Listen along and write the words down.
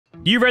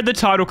You read the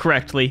title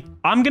correctly.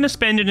 I'm going to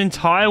spend an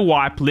entire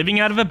wipe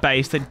living out of a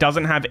base that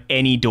doesn't have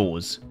any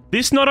doors.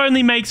 This not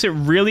only makes it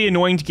really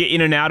annoying to get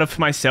in and out of for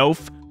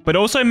myself, but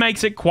also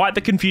makes it quite the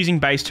confusing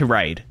base to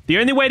raid. The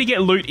only way to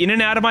get loot in and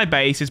out of my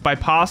base is by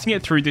passing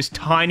it through this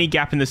tiny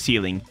gap in the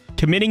ceiling,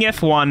 committing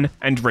F1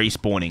 and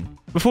respawning.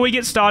 Before we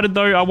get started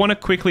though, I want to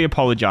quickly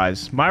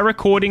apologize. My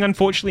recording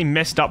unfortunately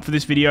messed up for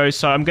this video,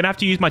 so I'm going to have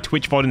to use my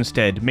Twitch VOD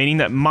instead, meaning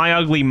that my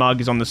ugly mug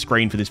is on the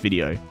screen for this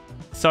video.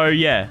 So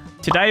yeah,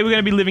 today we're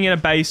going to be living in a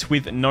base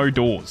with no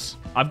doors.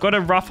 I've got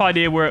a rough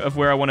idea of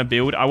where I want to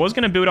build. I was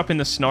going to build up in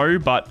the snow,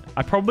 but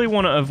I probably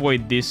want to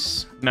avoid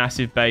this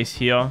massive base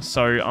here,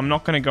 so I'm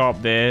not going to go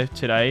up there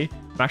today.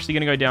 I'm actually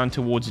going to go down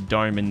towards a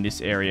dome in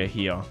this area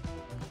here.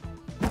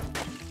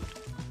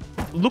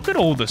 Look at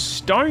all the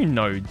stone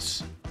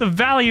nodes. The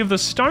valley of the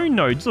stone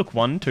nodes. Look,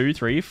 1, 2,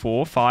 3,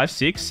 4, 5,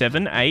 6,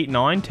 7, 8,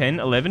 9, 10,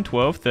 11,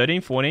 12,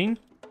 13, 14.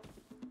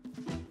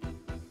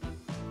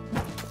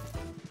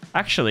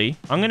 Actually,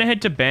 I'm going to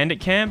head to Bandit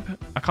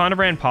Camp. I kind of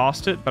ran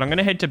past it, but I'm going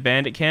to head to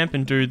Bandit Camp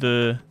and do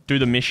the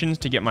missions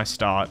to get my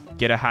start.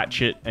 Get a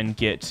hatchet and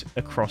get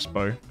a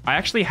crossbow. I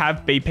actually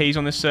have BPs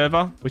on this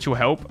server, which will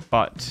help,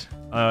 but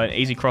an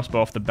easy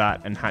crossbow off the bat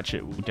and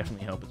hatchet will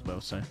definitely help as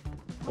well, so.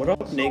 What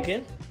up,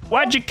 naked?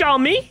 Why'd you call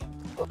me?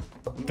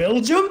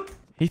 Belgium?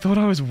 He thought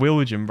I was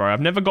William, bro.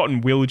 I've never gotten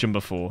William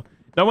before.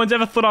 No one's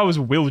ever thought I was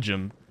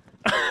William.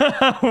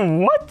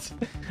 What?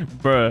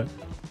 Bruh.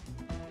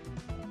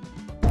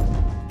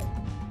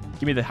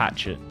 Give me the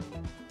hatchet.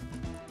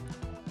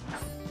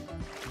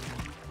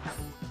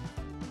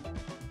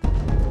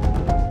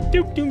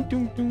 Doop, doop,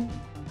 doop, doop.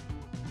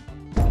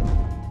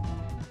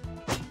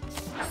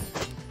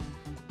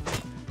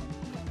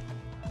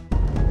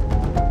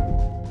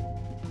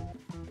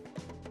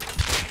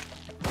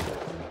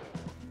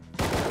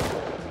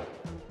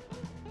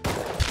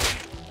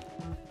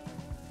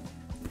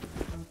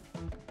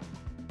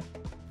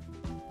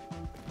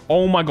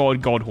 Oh my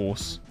god, God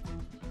Horse.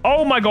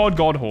 Oh my god,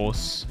 God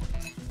Horse.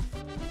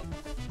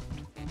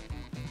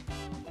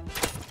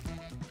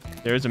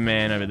 There is a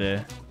man over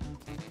there.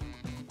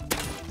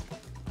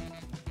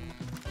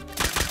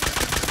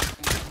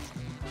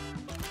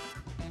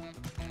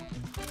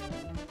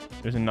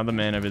 There's another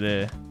man over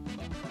there.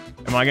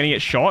 Am I going to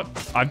get shot?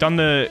 I've done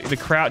the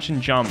crouch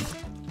and jump.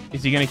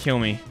 Is he going to kill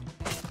me?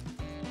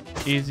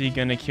 Is he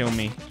going to kill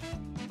me?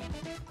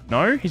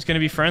 No, he's going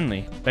to be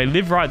friendly. They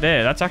live right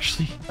there. That's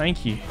actually...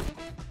 Thank you.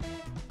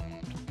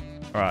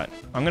 Alright,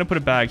 I'm going to put a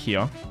bag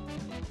here.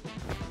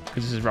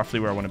 Because this is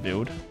roughly where I want to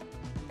build.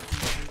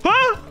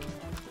 Ah!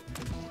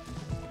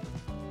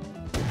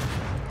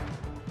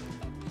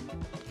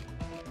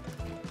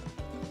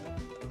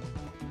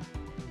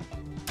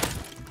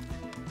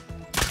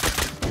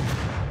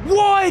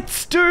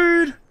 What,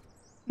 dude?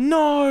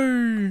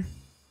 No.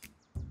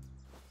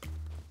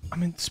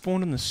 I'm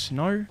spawned in the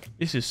snow.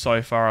 This is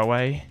so far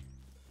away.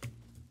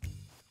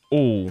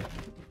 Oh.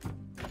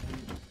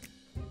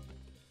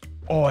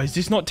 Oh, is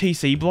this not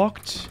TC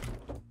blocked?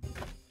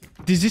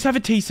 Does this have a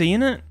TC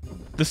in it?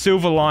 The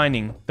silver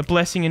lining. The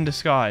blessing in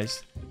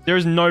disguise. There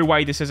is no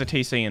way this has a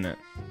TC in it.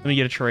 Let me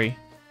get a tree.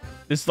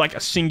 This is like a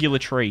singular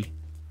tree.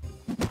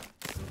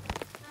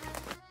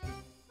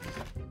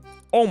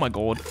 Oh my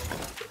god.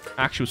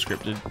 Actual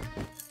scripted.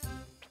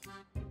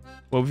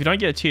 Well, if you don't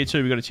get a tier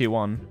 2, we got a tier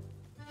 1.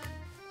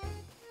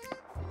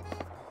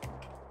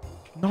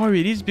 No,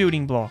 it is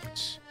building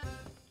blocked.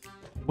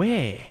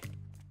 Where?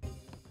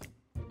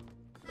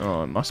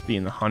 Oh, it must be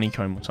in the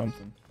honeycomb or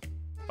something.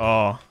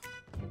 Oh.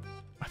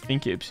 I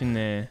think it's in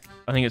there.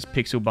 I think it's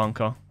Pixel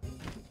Bunker.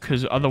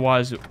 Because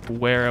otherwise,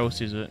 where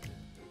else is it?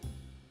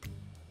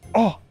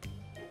 Oh!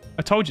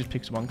 I told you it's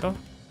Pixel Bunker.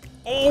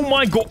 Oh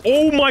my god!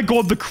 Oh my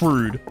god, the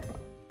crude!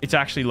 It's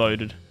actually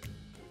loaded.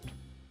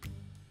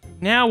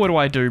 Now what do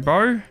I do,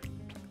 bro?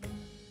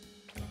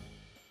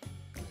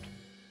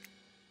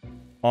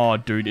 Oh,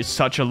 dude, it's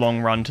such a long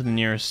run to the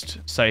nearest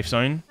safe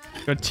zone.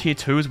 Got tier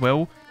 2 as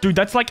well. Dude,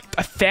 that's like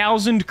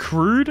 1,000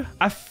 crude?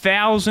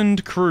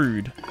 1,000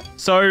 crude.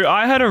 So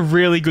I had a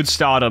really good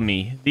start on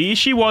me. The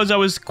issue was I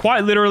was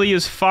quite literally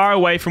as far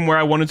away from where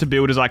I wanted to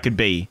build as I could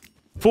be.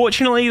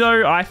 Fortunately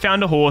though, I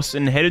found a horse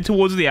and headed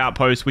towards the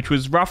outpost, which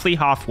was roughly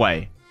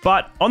halfway.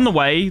 But on the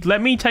way,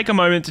 let me take a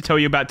moment to tell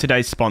you about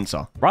today's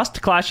sponsor.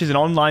 Rust Clash is an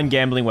online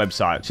gambling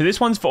website, so this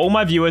one's for all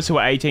my viewers who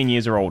are 18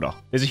 years or older.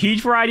 There's a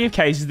huge variety of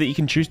cases that you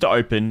can choose to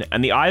open,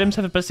 and the items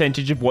have a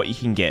percentage of what you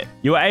can get.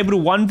 You are able to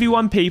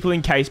 1v1 people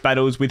in case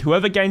battles with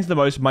whoever gains the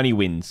most money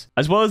wins.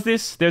 As well as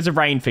this, there's a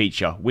rain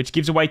feature, which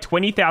gives away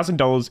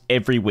 $20,000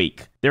 every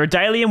week. There are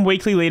daily and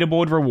weekly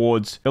leaderboard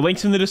rewards. The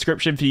link's in the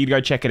description for you to go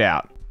check it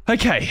out.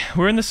 Okay,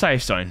 we're in the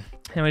safe zone.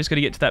 Now we just got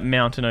to get to that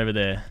mountain over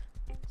there,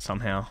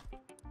 somehow.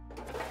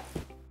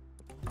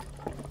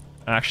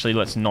 Actually,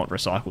 let's not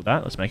recycle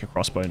that. Let's make a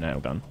crossbow nail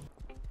gun.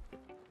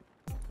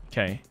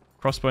 Okay,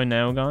 crossbow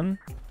nail gun.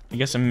 I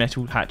guess a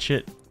metal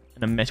hatchet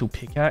and a metal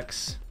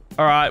pickaxe.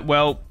 All right,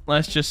 well,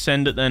 let's just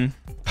send it then.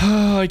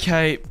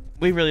 Okay,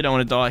 we really don't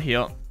want to die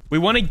here. We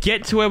want to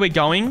get to where we're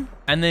going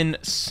and then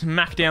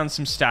smack down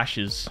some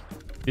stashes.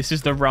 This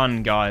is the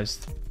run,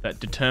 guys, that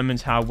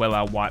determines how well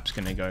our wipe's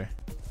going to go.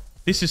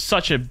 This is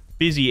such a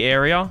busy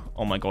area.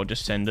 Oh my god,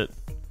 just send it.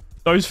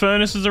 Those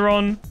furnaces are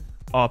on.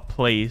 Oh,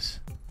 please.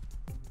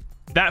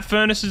 That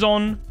furnace is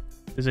on.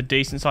 There's a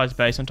decent sized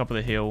base on top of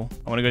the hill.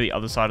 I want to go to the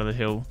other side of the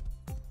hill.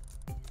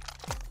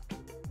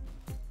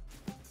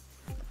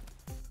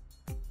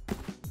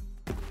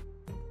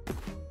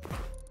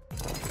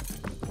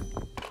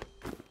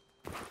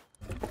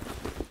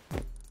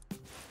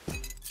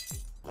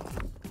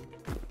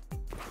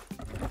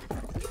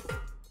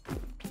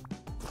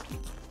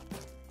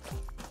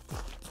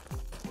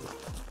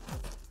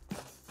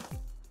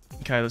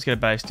 Okay, let's get a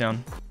base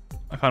down.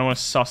 I kind of want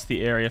to suss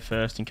the area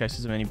first in case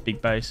there's any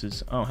big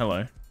bases. Oh,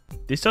 hello.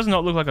 This does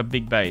not look like a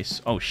big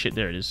base. Oh, shit,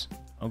 there it is.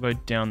 I'll go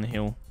down the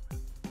hill.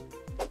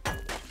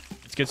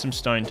 Let's get some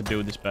stone to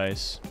build this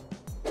base.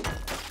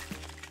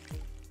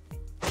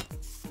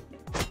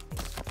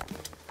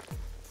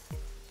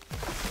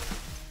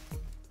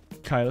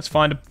 Okay, let's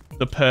find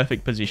the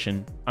perfect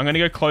position. I'm going to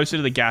go closer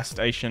to the gas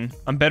station.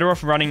 I'm better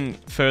off running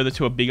further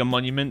to a bigger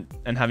monument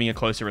and having a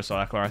closer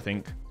recycler, I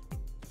think.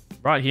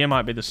 Right here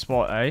might be the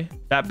spot, eh?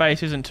 That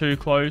base isn't too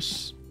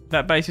close.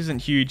 That base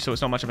isn't huge, so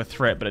it's not much of a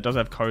threat, but it does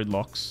have code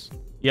locks.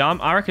 Yeah,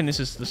 I reckon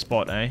this is the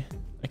spot, eh?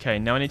 Okay,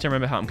 now I need to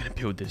remember how I'm going to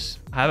build this.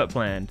 I have it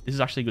planned. This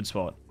is actually a good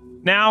spot.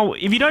 Now,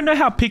 if you don't know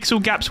how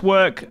pixel gaps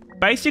work,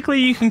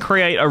 basically you can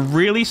create a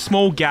really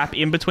small gap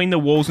in between the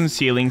walls and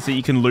ceilings that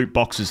you can loot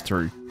boxes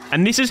through.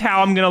 And this is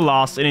how I'm going to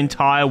last an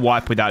entire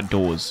wipe without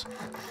doors.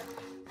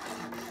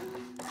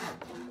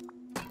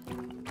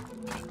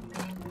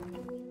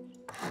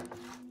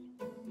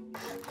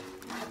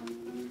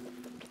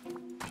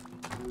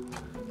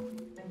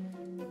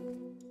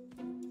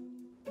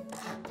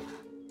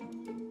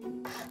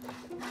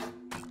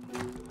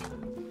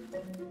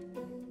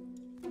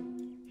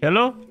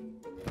 Hello?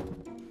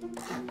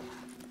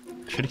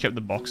 Should have kept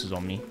the boxes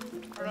on me.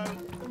 Hello.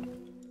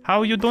 How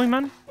are you doing,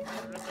 man?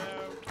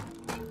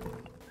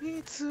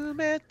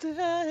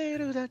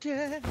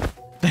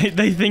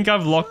 They think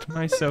I've locked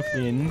myself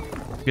in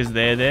because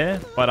they're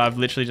there, but I've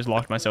literally just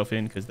locked myself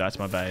in because that's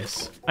my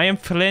base. I am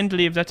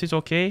friendly if that is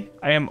okay.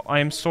 I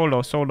am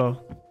solo.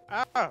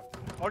 Ah,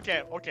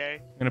 okay.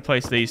 I'm gonna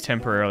place these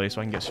temporarily so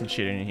I can get some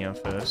shit in here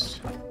first.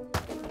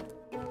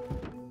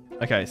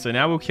 Okay, so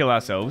now we'll kill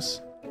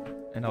ourselves.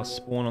 And I'll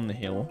spawn on the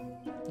hill.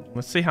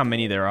 Let's see how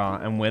many there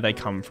are and where they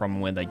come from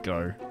and where they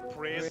go.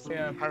 Please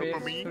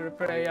help me.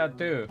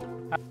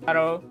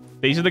 Hello.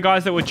 These are the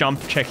guys that were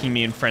jump checking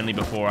me in friendly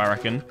before, I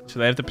reckon. So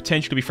they have the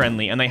potential to be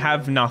friendly, and they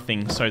have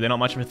nothing, so they're not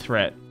much of a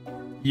threat.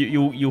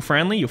 You're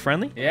friendly? You're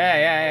friendly?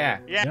 Yeah.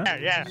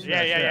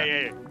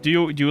 Yeah. Do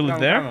you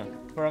live there?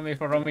 Follow me.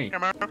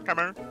 Come on.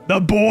 The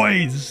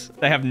boys!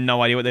 They have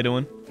no idea what they're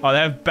doing. Oh, they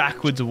have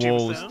backwards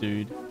walls,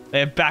 dude. They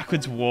have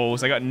backwards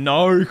walls. I got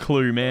no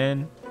clue,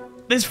 man.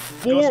 There's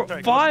Go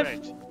 5.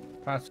 straight.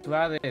 First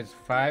one is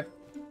 5,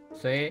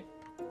 3,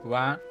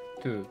 1,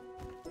 2.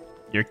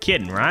 You're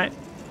kidding, right?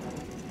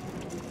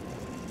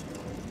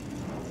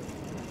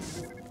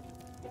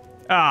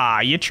 Ah,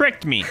 you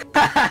tricked me.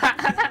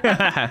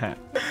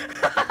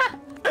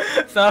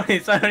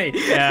 Sorry.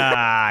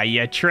 Ah,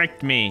 you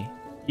tricked me.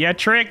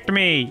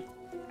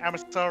 I'm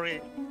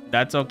sorry.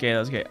 That's okay. All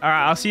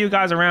right, I'll see you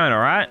guys around, all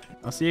right?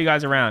 I'll see you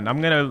guys around.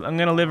 I'm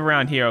gonna live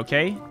around here,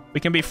 okay?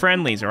 We can be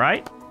friendlies, all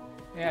right?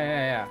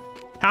 Yeah.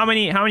 How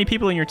many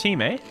people in your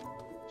team, eh?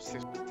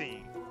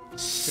 16.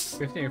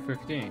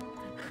 15.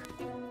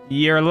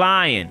 You're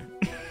lying.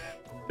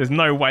 There's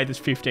no way there's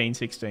 15,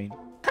 16.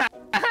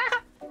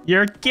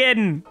 You're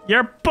kidding.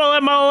 You're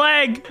pulling my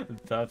leg.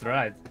 That's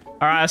right.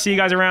 All right, I'll see you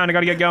guys around. I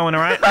gotta get going,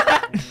 all right?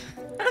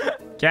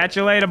 Catch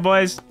you later,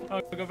 boys.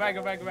 Oh, goodbye.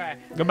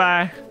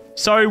 Goodbye.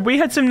 So we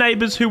had some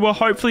neighbors who were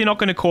hopefully not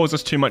going to cause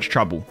us too much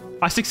trouble.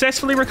 I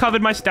successfully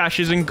recovered my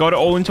stashes and got it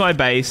all into my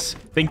base,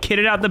 then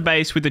kitted out the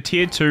base with the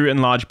tier 2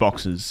 and large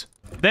boxes.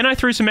 Then I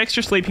threw some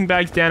extra sleeping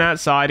bags down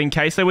outside in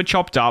case they were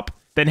chopped up,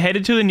 then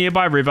headed to the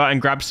nearby river and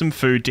grabbed some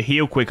food to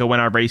heal quicker when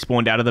I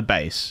respawned out of the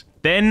base.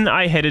 Then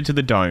I headed to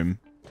the dome.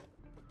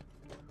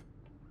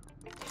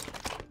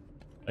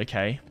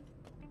 Okay.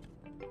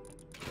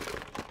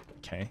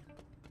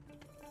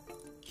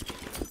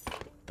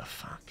 The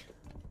fuck?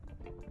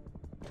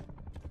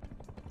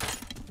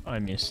 I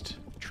missed.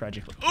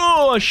 Tragically.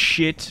 Oh,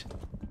 shit.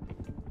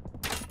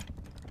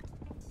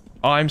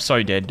 Oh, I'm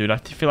so dead, dude. I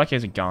feel like he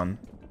has a gun.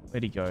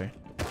 Where'd he go?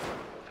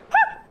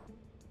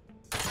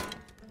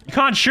 You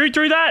can't shoot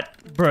through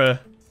that? Bruh.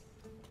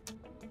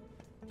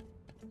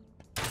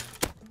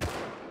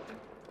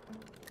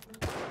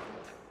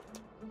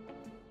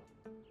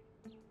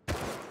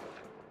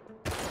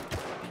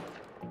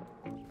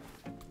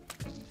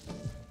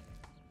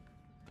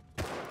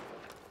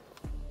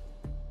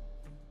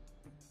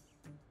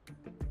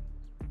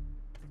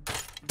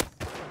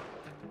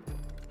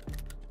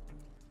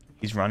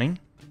 He's running.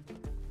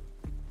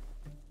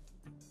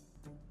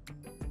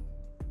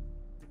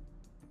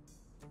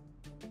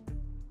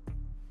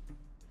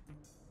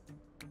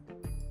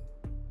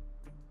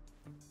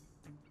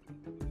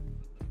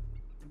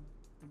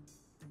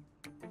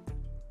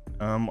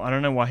 I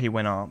don't know why he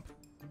went up.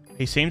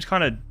 He seems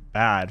kind of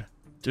bad.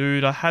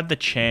 Dude, I had the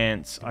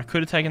chance. I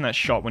could have taken that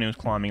shot when he was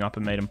climbing up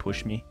and made him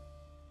push me.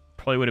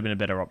 Probably would have been a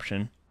better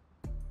option.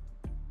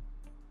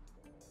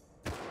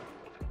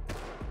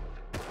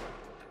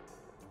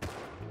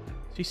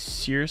 Is he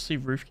seriously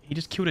roof? He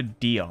just killed a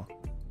deer.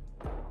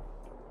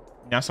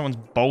 Now someone's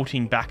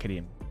bolting back at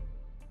him.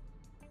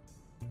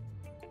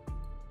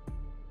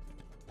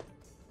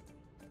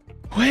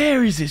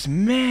 Where is this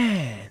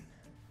man?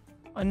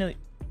 I nearly...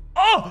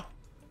 Oh!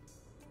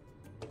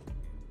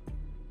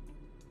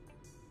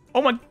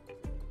 Oh my...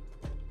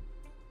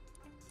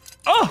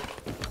 Oh!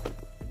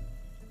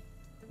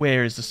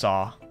 Where is the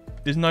SAR?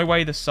 There's no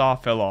way the SAR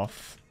fell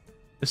off.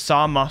 The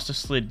SAR must have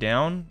slid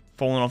down,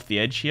 fallen off the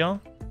edge here.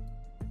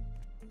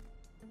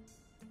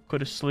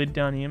 Could have slid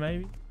down here,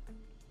 maybe.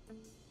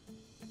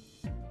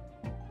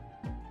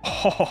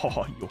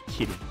 Oh, you're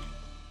kidding.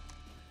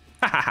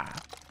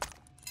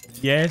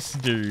 Yes,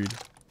 dude.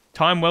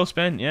 Time well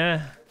spent,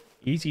 yeah.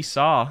 Easy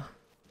SAR.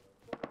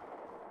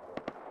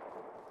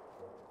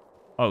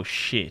 Oh,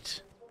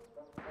 shit.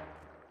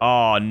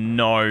 Oh,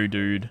 no,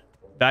 dude.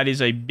 That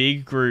is a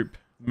big group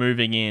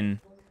moving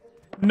in.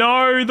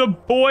 No, the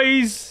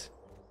boys.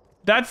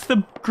 That's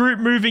the group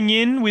moving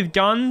in with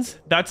guns.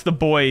 That's the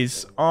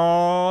boys.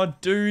 Oh,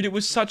 dude, it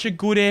was such a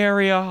good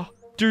area.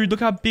 Dude,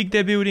 look how big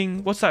they're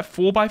building. What's that,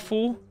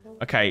 4x4?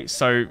 Okay,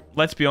 so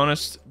let's be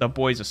honest. The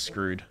boys are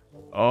screwed.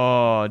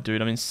 Oh,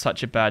 dude, I'm in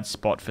such a bad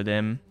spot for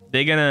them.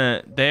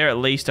 They're at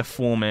least a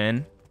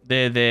 4-man.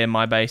 They're there.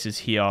 My base is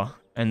here.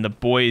 And the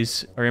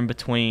boys are in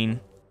between.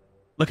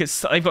 Look,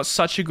 they've got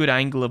such a good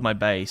angle of my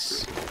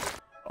base.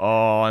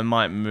 Oh, I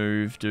might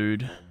move,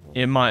 dude.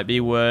 It might be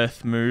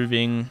worth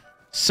moving.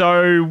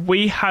 So,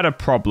 we had a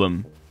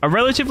problem. A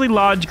relatively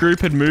large group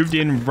had moved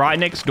in right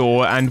next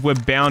door and were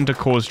bound to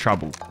cause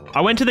trouble.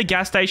 I went to the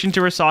gas station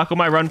to recycle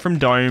my run from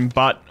Dome,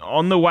 but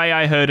on the way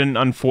I heard an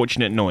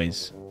unfortunate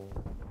noise.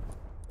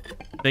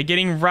 They're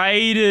getting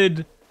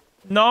raided.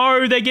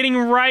 No, they're getting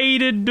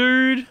raided,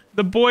 dude.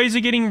 The boys are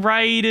getting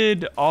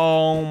raided.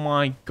 Oh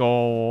my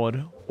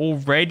god.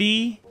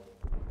 Already?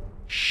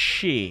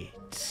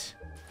 Shit.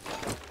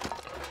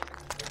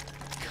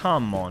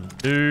 Come on,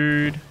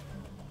 dude.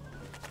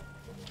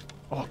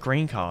 Oh,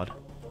 green card.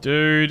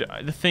 Dude,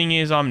 the thing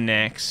is I'm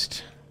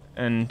next.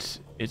 And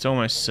it's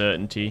almost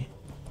certainty.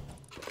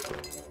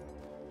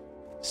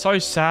 So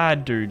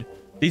sad, dude.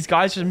 These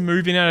guys just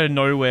move in out of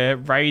nowhere,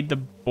 raid the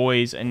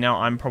boys, and now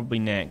I'm probably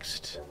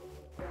next.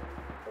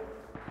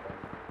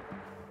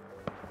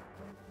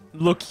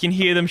 Look, you can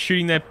hear them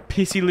shooting their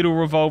pissy little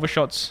revolver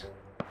shots.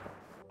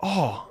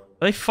 Oh,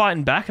 are they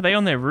fighting back? Are they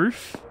on their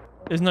roof?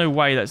 There's no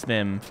way that's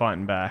them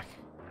fighting back.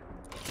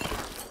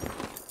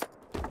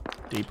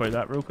 Depot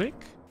that real quick.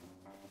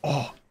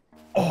 Oh,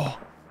 oh,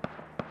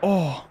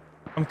 oh.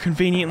 I'm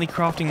conveniently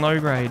crafting low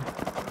grade.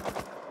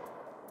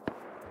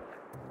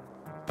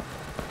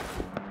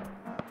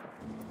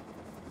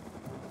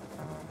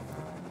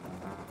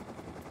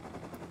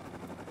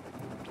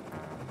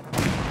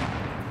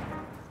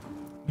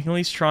 We can at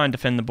least try and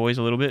defend the boys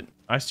a little bit.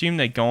 I assume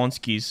they're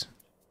Gonskis.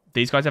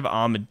 These guys have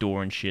armored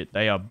door and shit.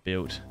 They are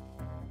built.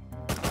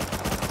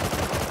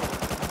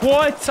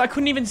 What? I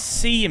couldn't even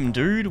see him,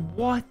 dude.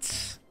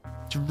 What?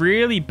 It's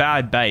really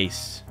bad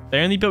base. They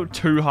only built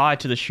too high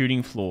to the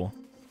shooting floor.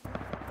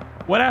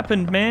 What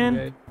happened,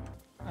 man?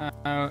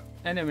 Okay.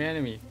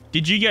 Enemy.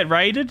 Did you get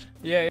raided?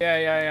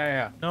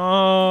 Yeah.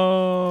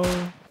 No.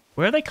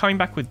 Where are they coming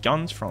back with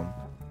guns from?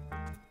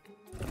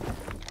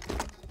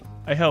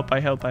 I help.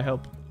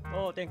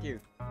 Oh, thank you.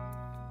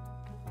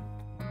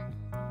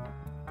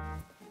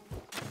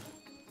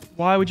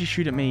 Why would you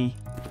shoot at me?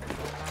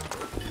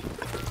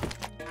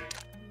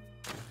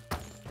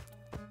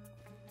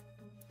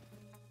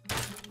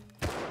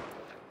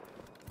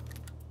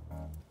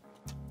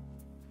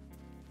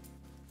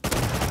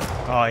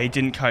 Oh, he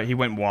didn't cut. He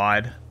went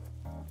wide.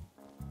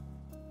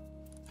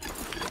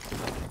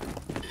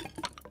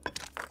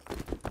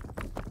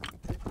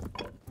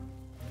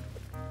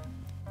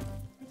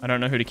 I don't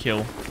know who to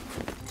kill.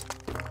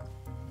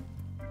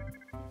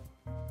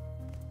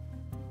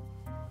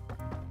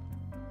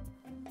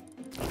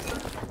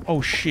 Oh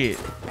shit.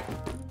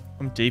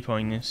 I'm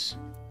depoting this.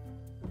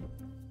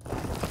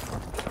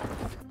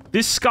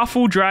 This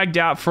scuffle dragged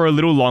out for a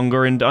little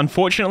longer and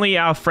unfortunately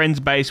our friend's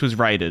base was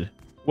raided.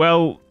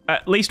 Well,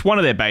 at least one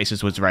of their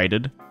bases was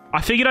raided.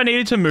 I figured I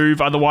needed to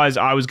move, otherwise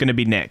I was going to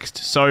be next.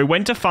 So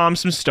went to farm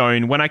some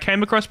stone when I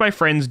came across my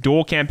friend's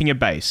door camping a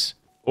base.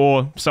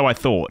 Or so I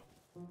thought.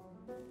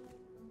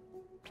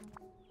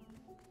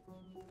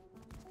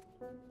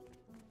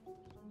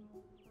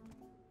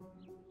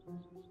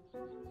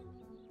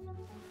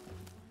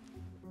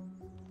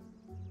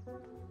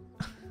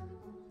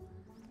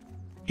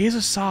 Here's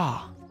a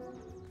SAR.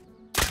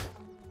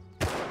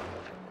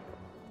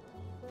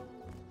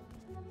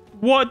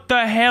 What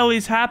the hell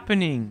is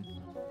happening?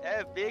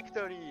 A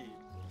victory.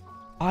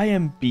 I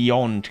am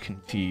beyond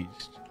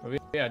confused. We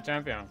are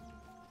champion.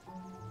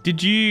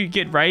 Did you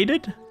get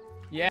raided?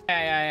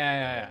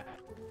 Yeah.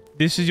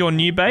 This is your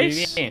new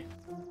base? We win.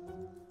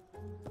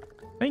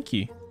 Thank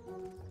you.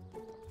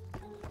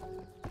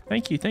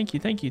 Thank you, thank you,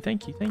 thank you,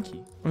 thank you, thank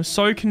you. I'm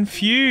so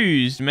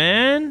confused,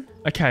 man.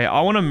 Okay, I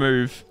want to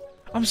move.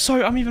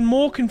 I'm even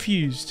more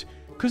confused.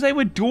 Because they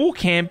were door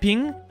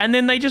camping, and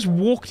then they just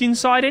walked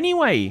inside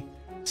anyway.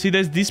 See,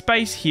 there's this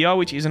base here,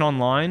 which isn't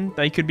online.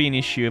 They could be an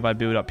issue if I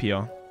build up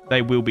here.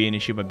 They will be an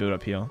issue if I build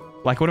up here.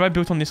 Like, what if I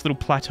built on this little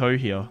plateau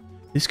here?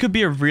 This could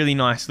be a really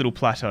nice little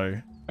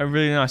plateau. A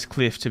really nice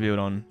cliff to build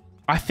on.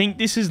 I think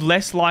this is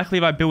less likely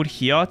if I build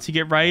here to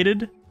get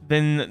raided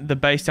than the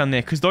base down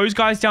there. Because those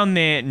guys down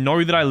there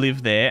know that I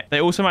live there.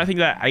 They also might think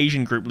that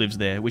Asian group lives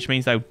there, which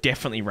means they'll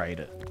definitely raid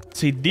it.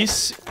 See,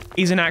 this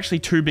isn't actually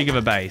too big of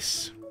a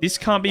base. This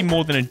can't be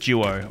more than a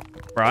duo,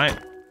 right?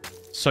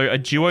 So a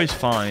duo's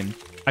fine.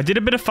 I did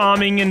a bit of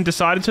farming and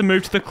decided to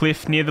move to the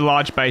cliff near the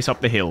large base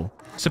up the hill.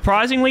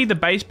 Surprisingly, the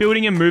base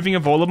building and moving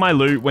of all of my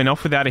loot went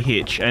off without a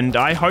hitch, and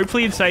I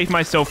hopefully had saved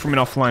myself from an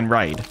offline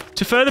raid.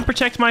 To further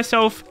protect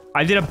myself,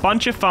 I did a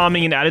bunch of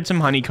farming and added some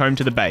honeycomb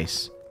to the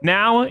base.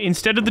 Now,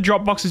 instead of the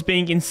drop boxes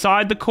being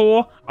inside the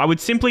core, I would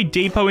simply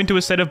depot into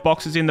a set of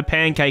boxes in the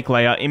pancake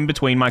layer in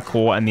between my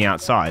core and the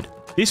outside.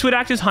 This would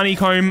act as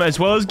honeycomb as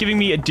well as giving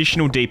me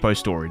additional depot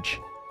storage.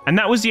 And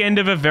that was the end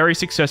of a very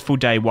successful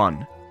day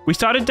 1. We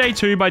started day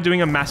 2 by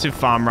doing a massive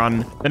farm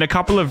run, then a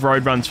couple of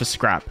road runs for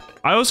scrap.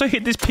 I also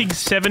hit this pig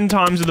 7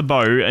 times with a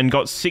bow and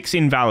got 6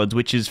 invalids,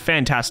 which is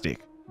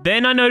fantastic.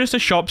 Then I noticed a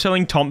shop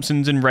selling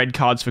Thompsons and red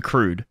cards for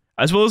crude,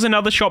 as well as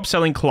another shop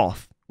selling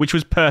cloth, which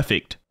was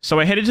perfect. So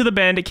I headed to the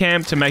bandit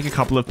camp to make a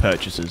couple of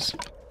purchases.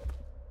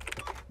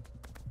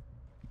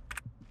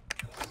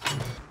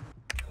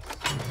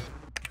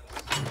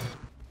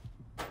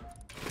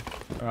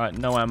 Alright,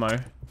 no ammo.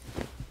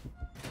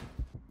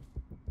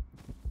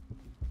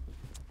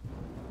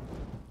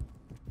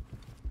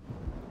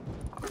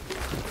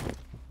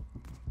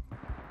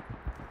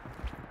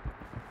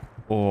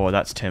 Oh,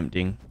 that's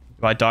tempting.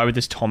 If I die with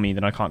this Tommy,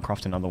 then I can't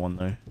craft another one,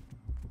 though.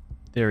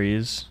 There he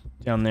is,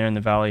 down there in the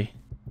valley.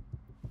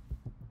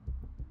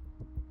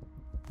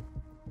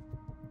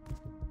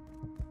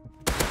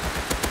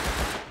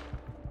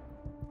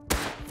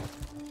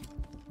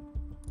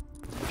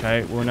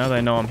 Okay, well now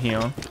they know I'm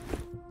here.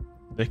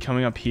 They're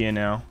coming up here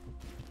now.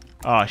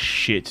 Ah,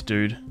 shit,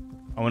 dude.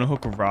 I want to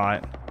hook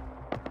right.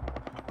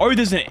 Oh,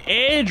 there's an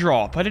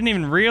airdrop. I didn't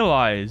even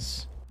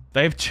realize.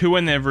 They have 2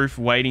 on their roof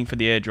waiting for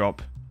the airdrop.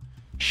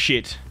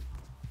 Shit.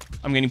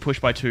 I'm getting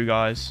pushed by 2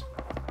 guys.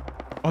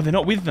 Oh, they're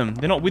not with them.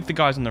 They're not with the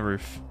guys on the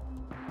roof.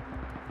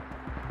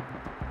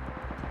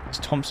 This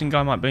Thompson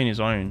guy might be in his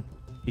own.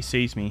 He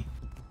sees me.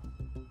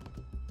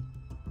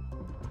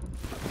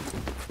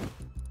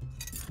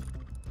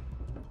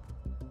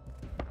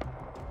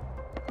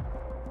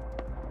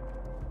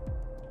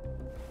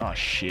 Oh,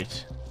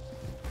 shit.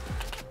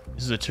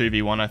 This is a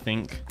 2v1, I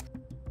think.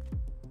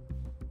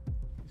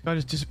 This guy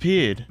just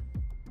disappeared.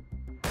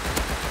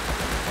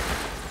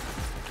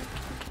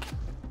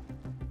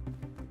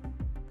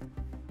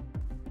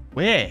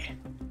 Where?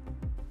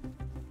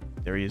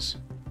 There he is.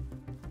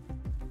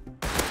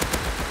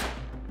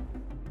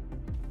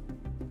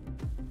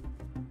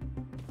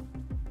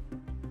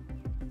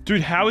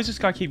 Dude, how does this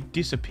guy keep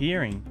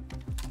disappearing?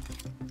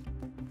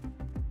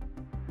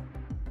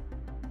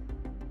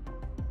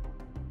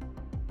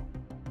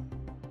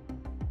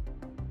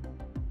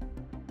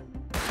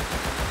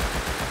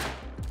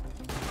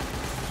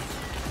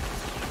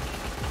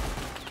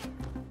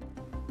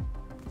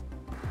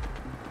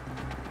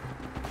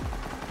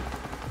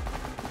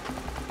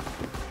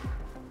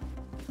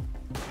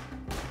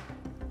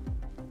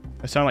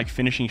 They sound like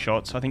finishing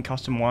shots. I think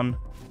custom 1.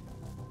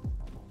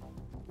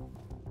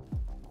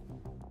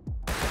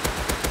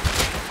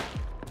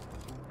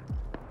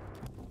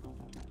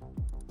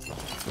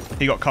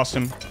 He got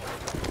custom.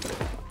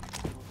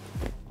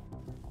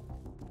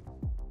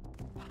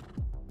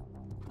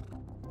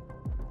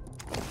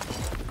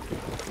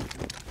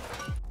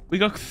 We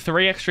got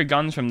 3 extra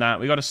guns from that.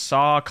 We got a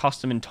SAR,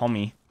 custom, and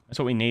Tommy. That's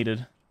what we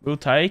needed. We'll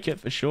take it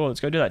for sure.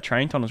 Let's go do that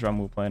train tunnels run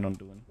we were planning on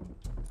doing.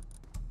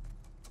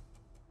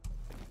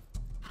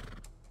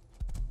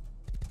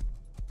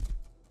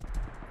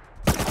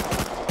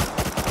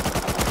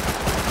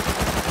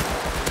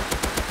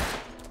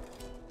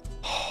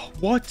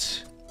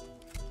 What?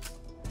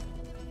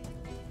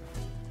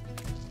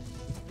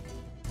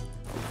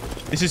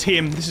 This is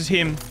him. This is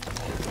him.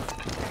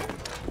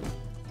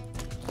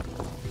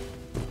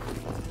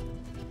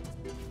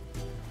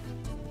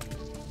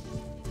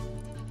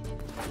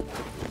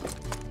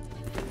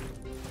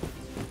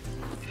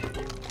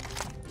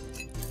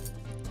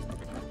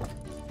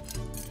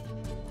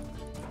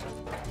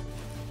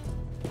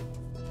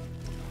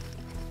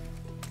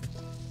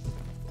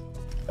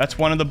 That's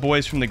one of the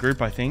boys from the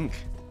group, I think.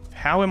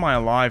 How am I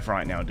alive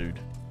right now, dude?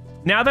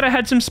 Now that I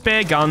had some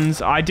spare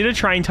guns, I did a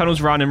train tunnels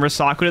run and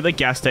recycled at the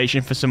gas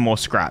station for some more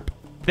scrap.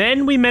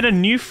 Then we met a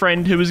new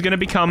friend who was going to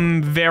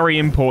become very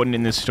important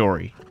in this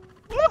story.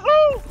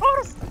 Woohoo!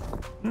 Horse!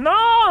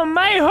 No,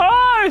 my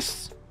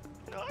horse!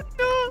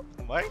 No,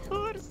 my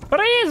horse.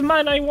 Please,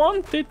 man, I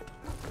want it.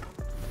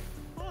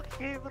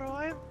 Okay,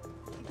 bro.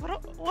 Bro,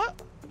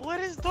 what? Where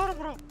is door,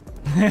 bro?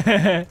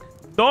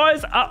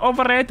 Doors are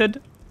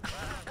overrated.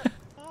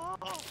 Oh.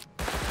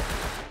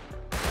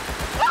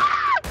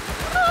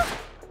 Ah!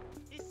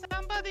 Is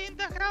somebody in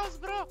the house,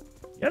 bro?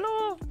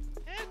 Hello.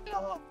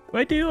 Hello.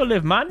 Where do you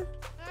live, man?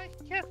 I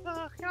have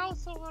a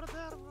house over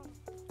there, bro.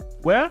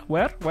 Where?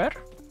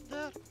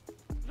 There.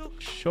 Look.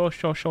 Show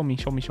me.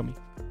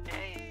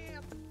 Yeah.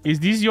 Is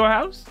this your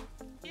house?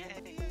 Yeah.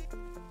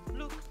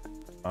 Look.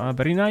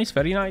 Very nice.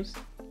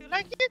 You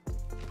like it?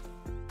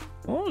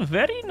 Oh,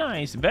 very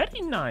nice.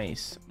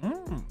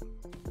 Mm.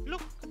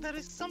 Look, there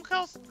is some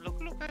house. Look,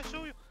 I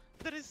show you.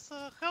 There is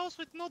a house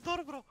with no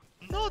door, bro.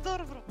 No door,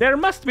 bro. There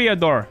must be a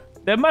door.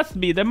 There must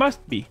be. Bro.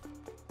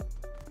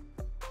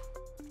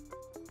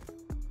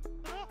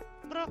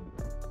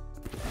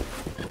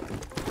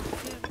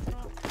 Yeah,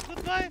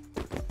 bro.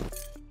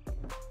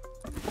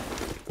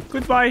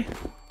 Goodbye.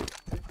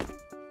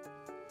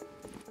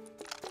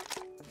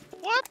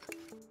 What?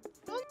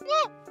 No.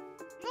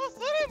 No,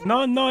 sorry,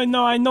 bro.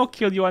 No, I no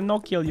kill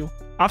you.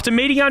 After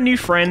meeting our new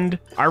friend,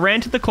 I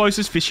ran to the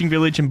closest fishing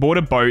village and bought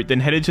a boat, then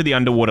headed to the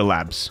underwater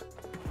labs.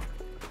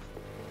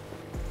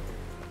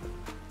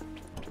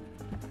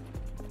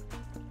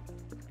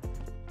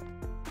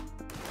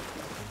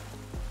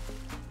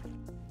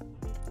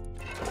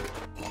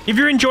 If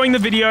you're enjoying the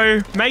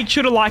video, make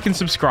sure to like and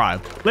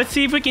subscribe. Let's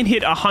see if we can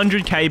hit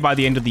 100k by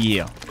the end of the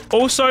year.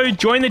 Also,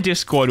 join the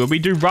Discord where we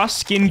do Rust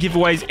skin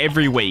giveaways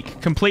every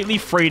week, completely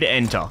free to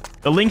enter.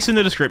 The link's in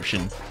the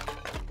description.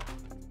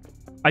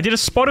 I did a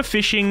spot of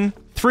fishing,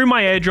 threw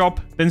my airdrop,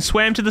 then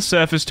swam to the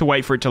surface to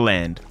wait for it to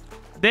land.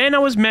 Then I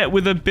was met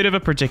with a bit of a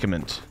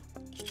predicament.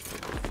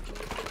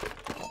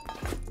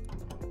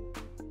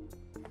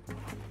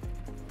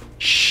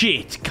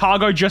 Shit,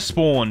 cargo just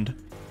spawned.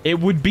 It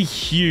would be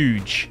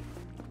huge.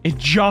 It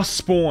just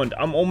spawned.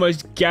 I'm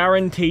almost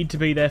guaranteed to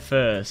be there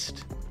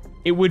first.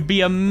 It would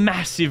be a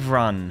massive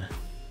run.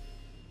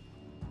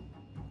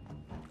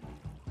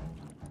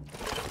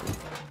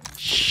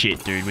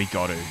 Shit, dude, we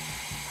got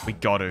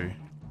to.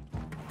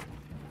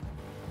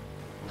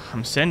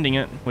 I'm sending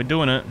it. We're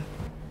doing it.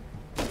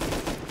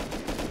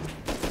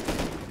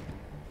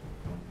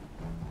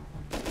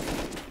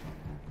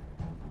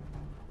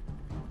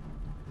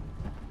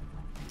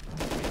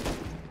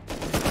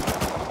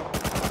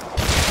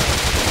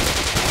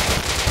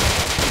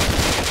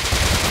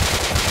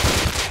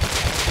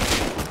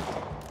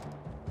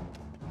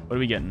 What are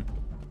we getting?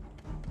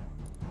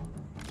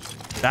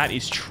 That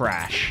is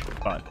trash,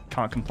 but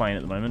can't complain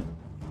at the moment.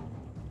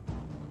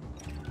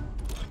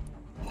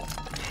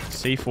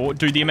 C4.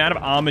 Dude, the amount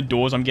of armored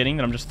doors I'm getting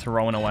that I'm just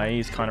throwing away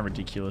is kind of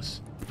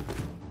ridiculous.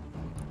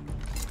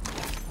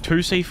 2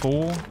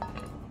 C4.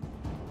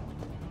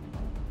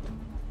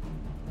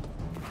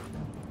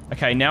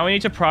 Okay, now we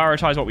need to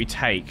prioritize what we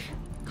take.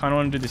 Kind of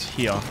want to do this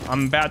here.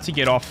 I'm about to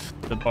get off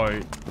the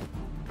boat.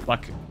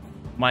 Like,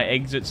 my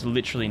exit's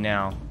literally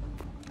now.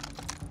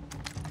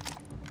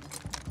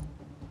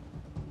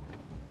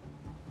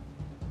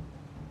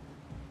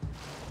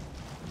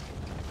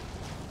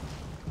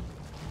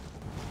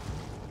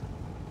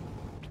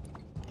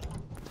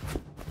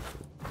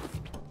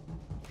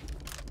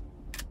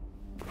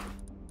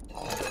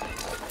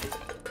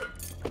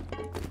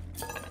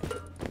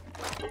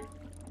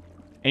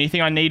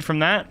 Anything I need from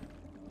that?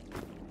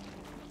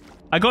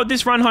 I got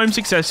this run home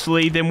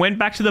successfully, then went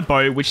back to the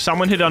boat, which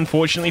someone had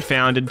unfortunately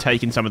found and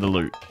taken some of the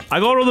loot. I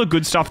got all the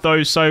good stuff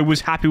though, so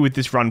was happy with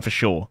this run for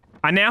sure.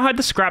 I now had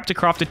the scrap to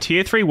craft a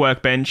tier 3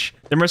 workbench,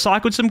 then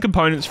recycled some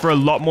components for a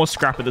lot more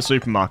scrap at the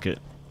supermarket.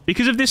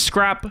 Because of this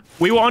scrap,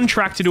 we were on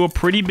track to do a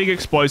pretty big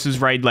explosives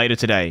raid later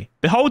today.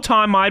 The whole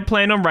time I had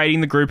planned on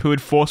raiding the group who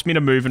had forced me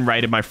to move and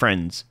raided my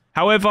friends.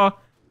 However,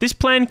 this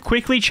plan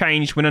quickly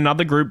changed when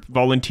another group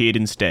volunteered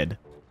instead.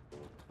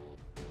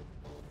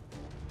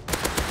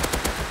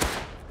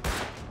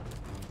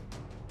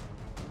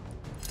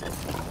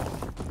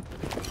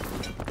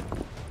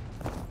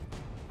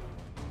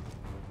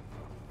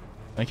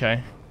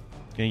 Okay,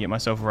 gonna get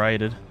myself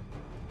raided.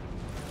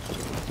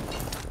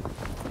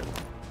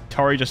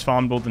 Tori just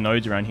farmed all the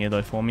nodes around here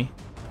though for me.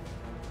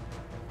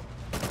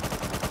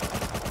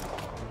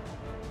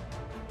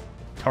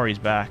 Tori's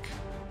back.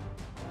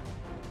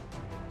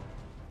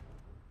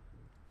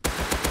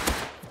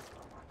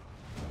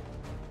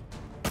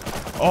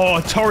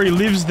 Oh, Tori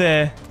lives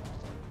there.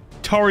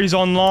 Tori's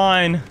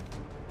online.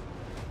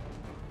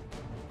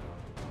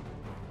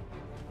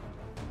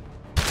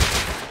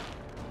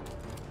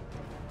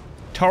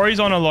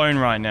 Tori's on alone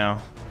right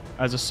now,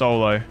 as a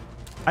solo.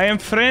 I am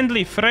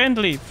friendly.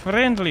 Please,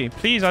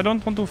 I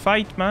don't want to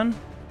fight, man.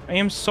 I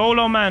am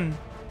solo, man.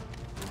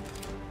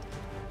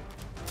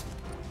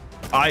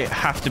 I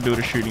have to build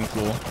a shooting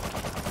floor.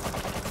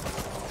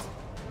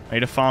 I need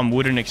to farm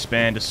wood and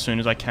expand as soon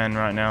as I can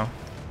right now.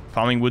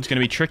 Farming wood's going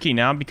to be tricky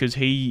now because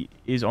he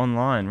is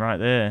online right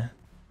there.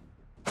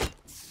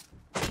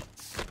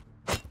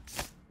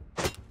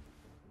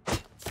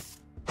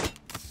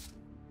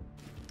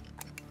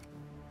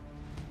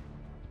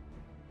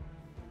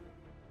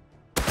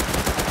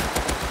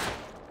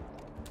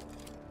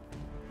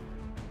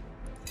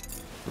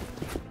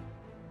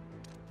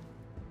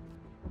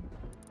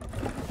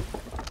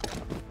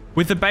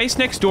 With the base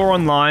next door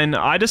online,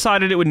 I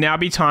decided it would now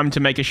be time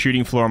to make a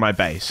shooting floor on my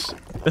base.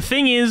 The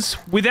thing is,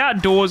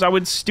 without doors, I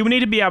would still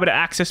need to be able to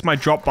access my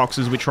drop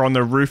boxes which are on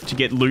the roof to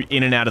get loot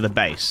in and out of the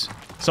base.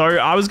 So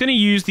I was going to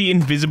use the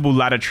invisible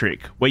ladder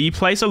trick, where you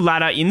place a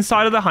ladder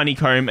inside of the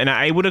honeycomb and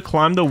are able to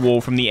climb the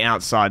wall from the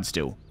outside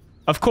still.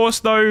 Of course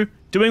though,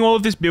 doing all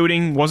of this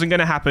building wasn't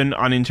going to happen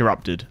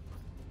uninterrupted.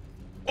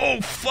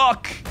 Oh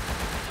fuck!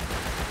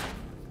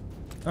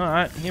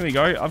 Alright, here we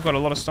go. I've got a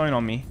lot of stone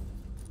on me.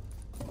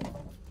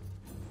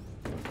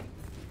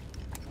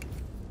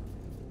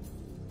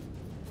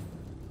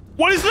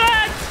 What is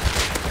that?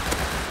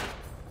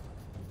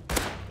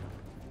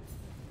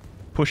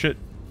 Push it.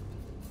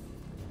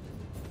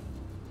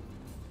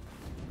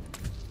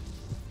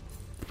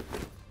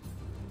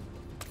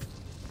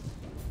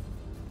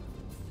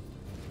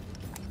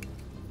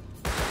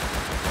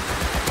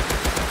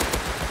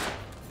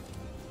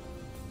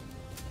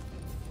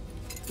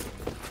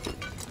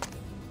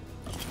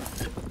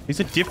 These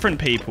are different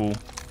people.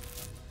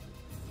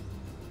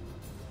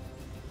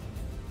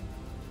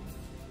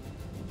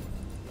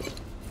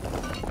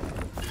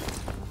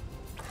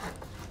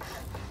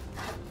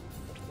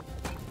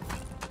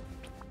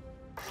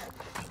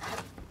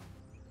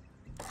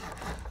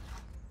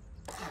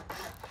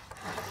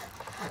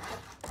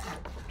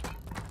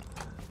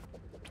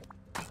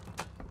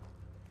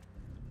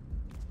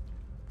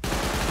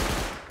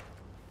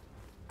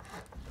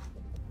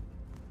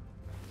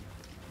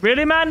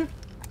 Really, man?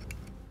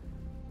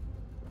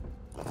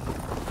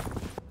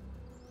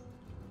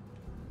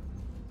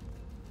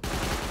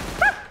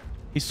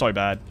 He's so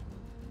bad.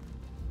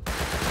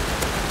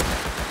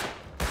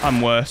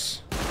 I'm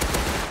worse.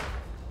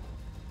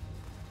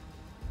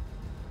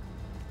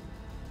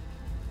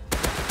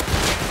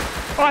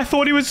 Oh, I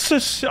thought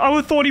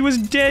he was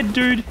dead,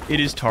 dude. It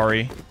is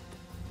Tori.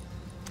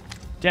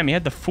 Damn, he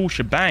had the full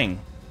shebang.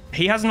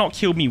 He has not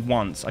killed me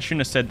once. I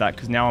shouldn't have said that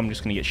because now I'm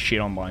just going to get shit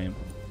on by him.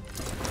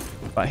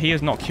 But he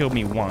has not killed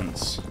me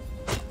once.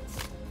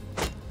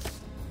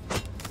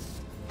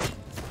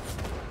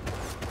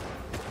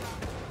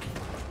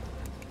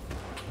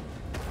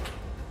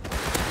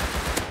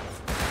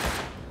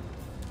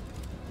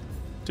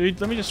 Dude,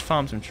 let me just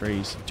farm some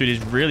trees. Dude,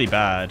 he's really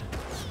bad.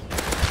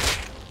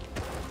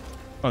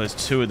 Oh, there's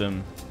two of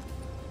them.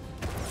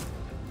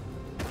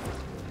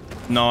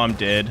 No, I'm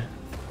dead.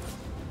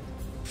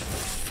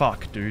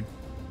 Fuck, dude.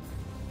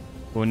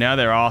 Well, now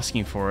they're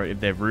asking for it if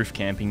they're roof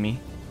camping me.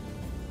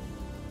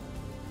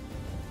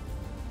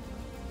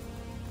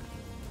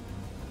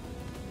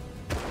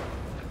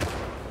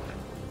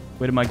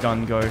 Where did my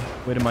gun go?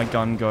 Where did my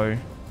gun go?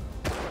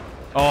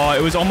 Oh,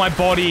 it was on my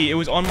body. It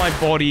was on my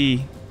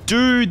body.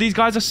 Dude, these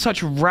guys are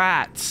such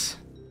rats.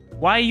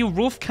 Why are you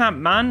roof camp,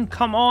 man?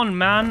 Come on,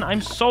 man.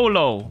 I'm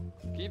solo.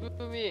 Give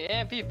me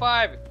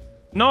MP5.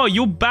 No,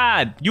 you're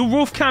bad. You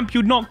roof camp,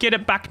 you not get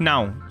it back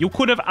now. You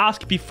could have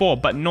asked before,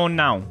 but no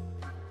now.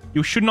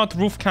 You should not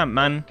roof camp,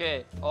 man.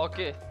 Okay,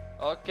 okay,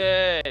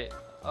 okay,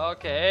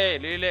 okay. Hey,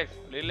 relax,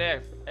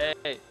 relax.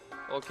 Hey,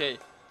 okay.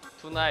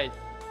 Tonight,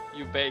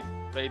 you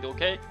played,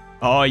 okay?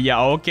 Oh,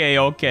 yeah, okay,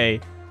 okay.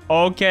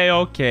 Okay,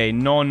 okay.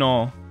 No,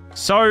 no.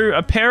 So,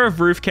 a pair of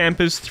roof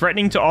campers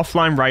threatening to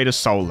offline raid a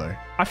solo.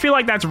 I feel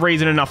like that's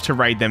reason enough to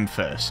raid them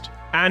first.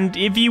 And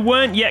if you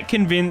weren't yet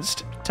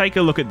convinced, take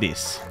a look at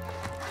this.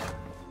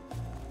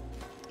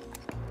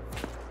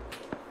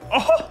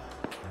 Oh!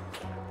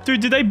 Dude,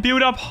 did they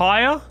build up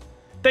higher?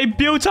 They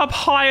built up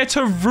higher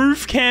to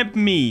roof camp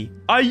me.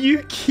 Are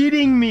you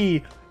kidding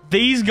me?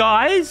 These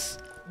guys?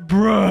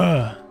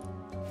 Bruh.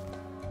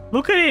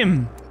 Look at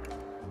him.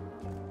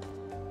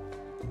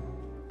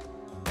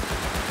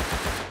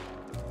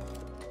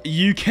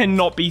 You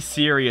cannot be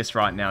serious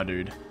right now,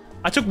 dude.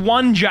 I took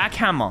one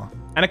jackhammer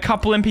and a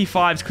couple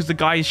MP5s because the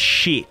guy is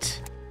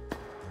shit.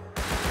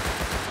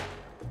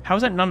 How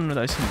is that none of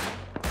those things?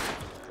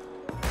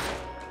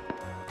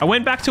 I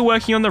went back to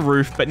working on the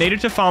roof, but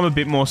needed to farm a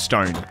bit more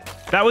stone.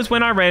 That was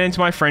when I ran into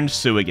my friend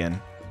Sue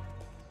again.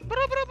 Bro.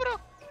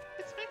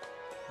 It's me.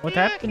 What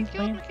Yeah, happened, he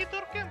killed man? me, he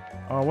door camped.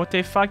 Oh, what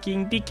a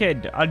fucking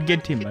dickhead. I'll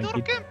get him. He I door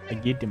get him. camped I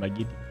me. get him. I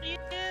get him. Yeah.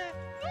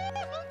 No,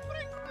 don't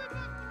break my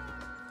back.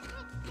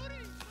 No,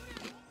 sorry.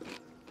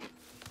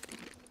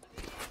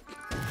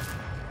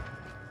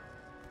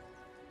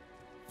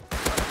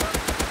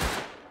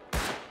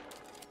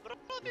 Bro,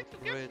 did you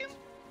kill him?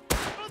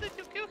 Bro, did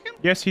you kill him?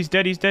 Yes, he's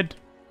dead. He's dead.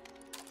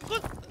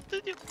 Good.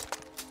 Did you?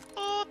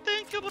 Oh,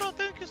 thank you, bro.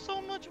 Thank you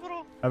so much,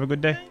 bro. Have a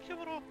good day. Thank you,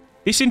 bro.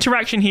 This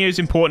interaction here is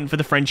important for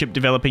the friendship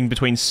developing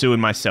between Sue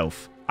and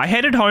myself. I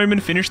headed home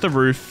and finished the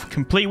roof,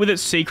 complete with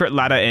its secret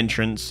ladder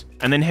entrance,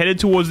 and then headed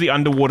towards the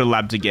underwater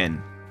labs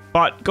again.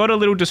 But got a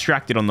little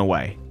distracted on the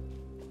way.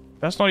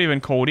 That's not even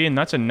called in,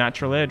 that's a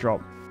natural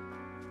airdrop.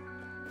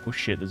 Oh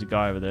shit, there's a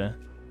guy over there.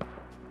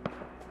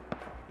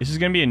 This is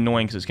going to be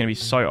annoying because it's going to be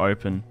so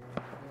open.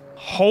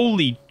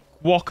 Holy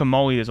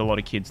guacamole, there's a lot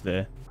of kids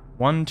there.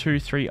 1, 2,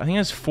 3, I think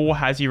there's 4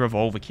 Hazzy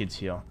revolver kids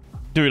here.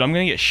 Dude, I'm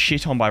going to get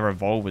shit on by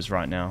revolvers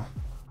right now.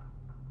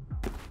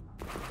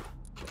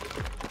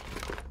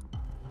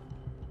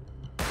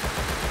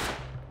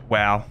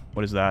 Wow,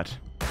 what is that?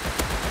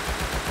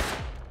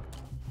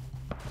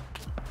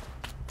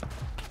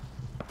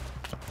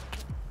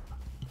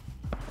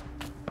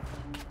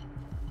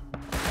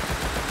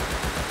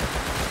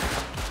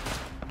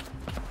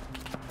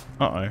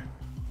 Uh-oh.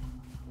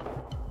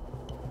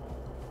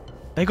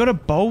 They got a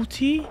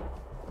bolty?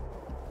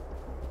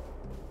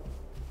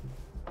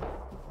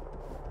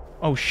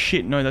 Oh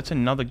shit, no, that's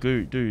another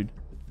dude.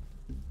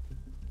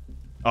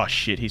 Oh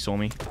shit, he saw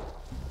me.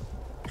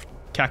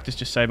 Cactus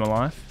just saved my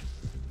life.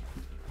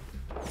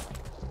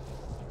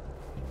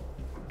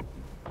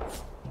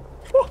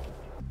 Woo!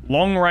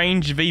 Long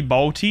range v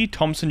bolty.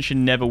 Thompson should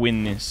never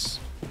win this.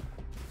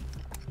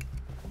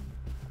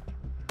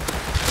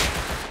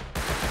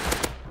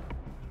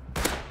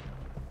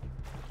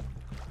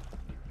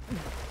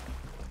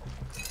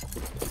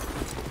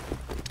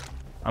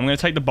 I'm going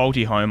to take the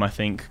bolty home, I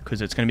think,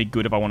 because it's going to be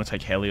good if I want to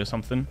take heli or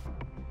something.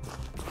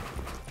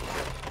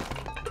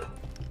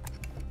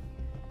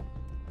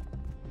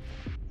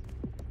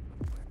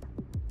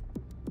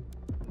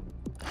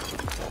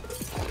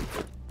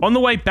 On the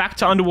way back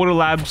to Underwater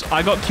Labs,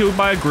 I got killed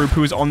by a group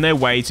who was on their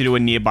way to do a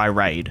nearby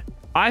raid.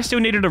 I still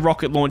needed a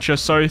rocket launcher,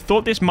 so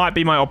thought this might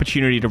be my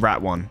opportunity to rat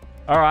one.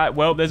 Alright,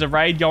 well, there's a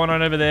raid going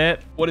on over there.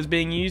 What is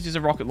being used is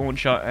a rocket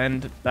launcher,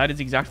 and that is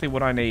exactly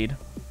what I need.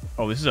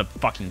 Oh, this is a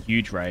fucking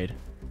huge raid.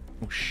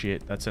 Oh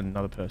shit, that's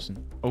another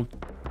person. Oh,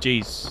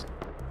 jeez.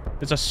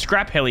 There's a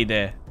scrap heli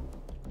there.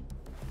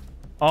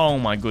 Oh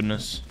my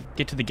goodness.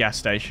 Get to the gas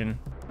station.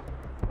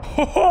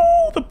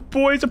 Oh, the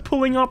boys are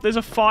pulling up. There's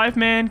a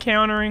 5-man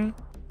countering.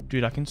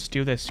 Dude, I can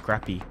steal their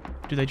scrappy.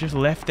 Dude, they just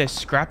left their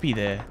scrappy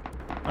there.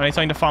 I need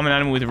something to farm an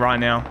animal with right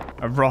now.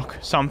 A rock,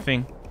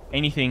 something,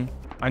 anything.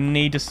 I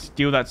need to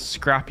steal that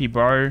scrappy,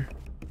 bro.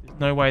 There's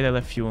no way they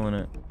left fuel in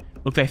it.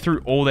 Look, they threw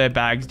all their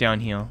bags down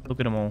here. Look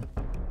at them all.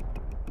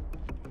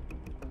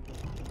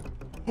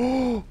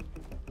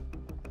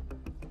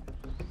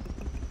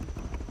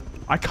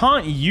 I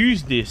can't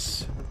use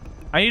this.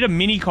 I need a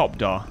mini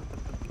copter.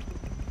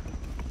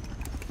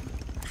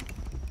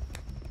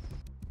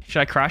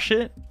 Should I crash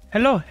it?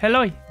 Hello. Oi.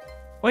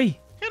 Hello,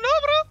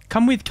 bro.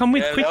 Come with,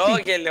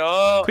 quickly.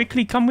 Hello.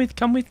 Quickly, come with.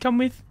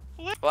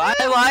 Why?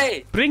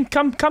 Come. Bro,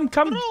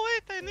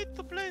 wait, I need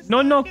to play.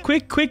 No,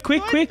 quick. Take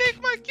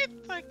my kit.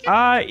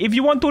 If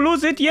you want to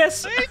lose it,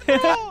 yes. Wait, bro.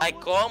 I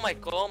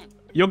come.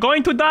 You're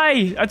going to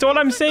die. That's all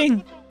I'm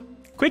saying.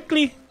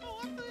 Quickly.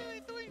 What are you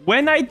doing?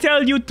 When I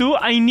tell you to,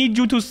 I need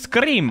you to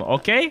scream,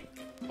 okay?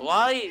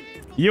 Why?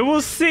 You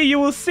will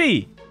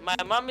see. My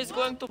mom is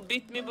going to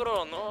beat me,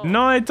 bro. No.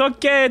 No, it's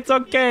okay. My mom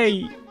is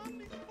home.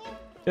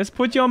 Just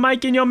put your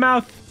mic in your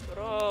mouth.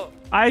 Bro.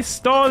 I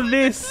stole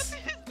this. What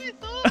is this?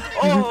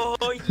 Oh.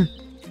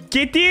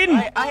 Get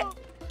in.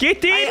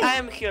 Get in. I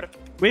am here.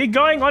 We're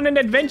going on an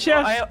adventure.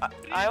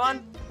 I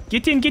want.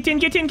 Get in.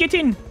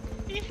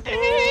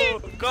 Oh,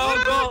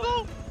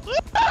 go.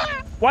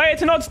 Why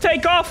it's not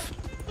take off?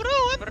 Bro,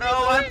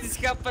 What is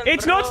happening?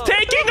 It's not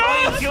taking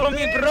Oh, off. you kill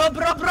me, bro.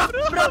 Bro,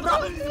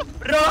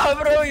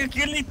 you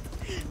kill it.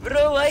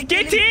 Bro, I kill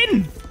Get it.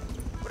 in.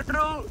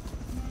 Bro,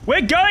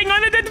 We're going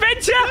on an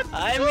adventure.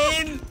 I'm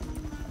in.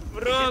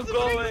 Bro,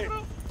 go away.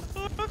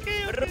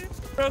 Okay.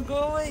 Bro, go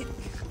away.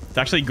 It's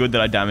actually good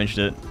that I damaged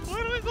it.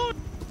 Where do we go?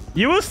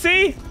 You will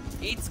see.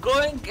 It's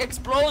going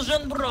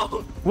explosion,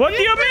 bro. What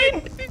do you mean? I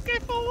think I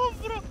fell off,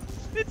 bro.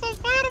 It's on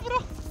fire, bro.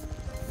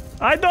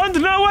 I don't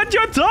know what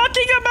you're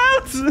talking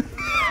about.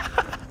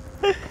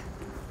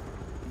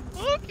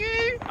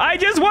 Okay. I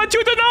just want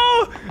you to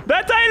know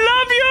that I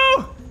love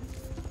you.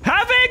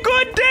 Have a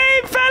good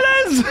day,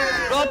 fellas.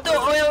 Go to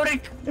oil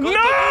rig.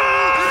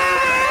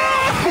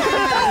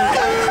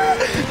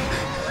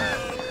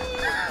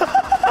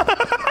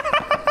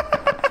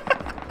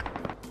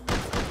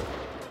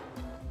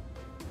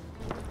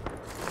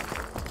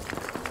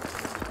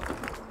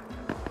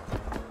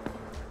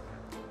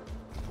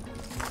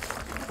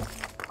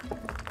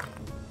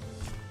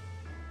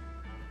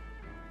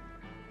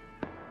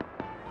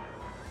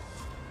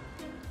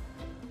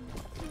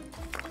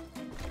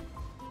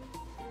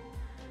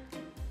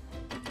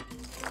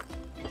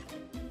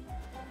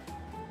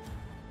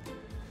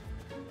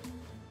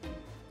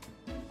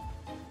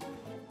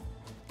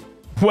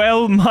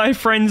 Well, my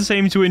friends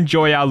seem to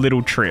enjoy our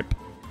little trip.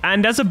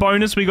 And as a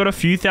bonus, we got a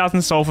few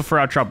thousand sulfur for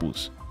our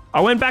troubles.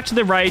 I went back to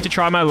the raid to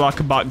try my luck,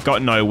 but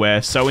got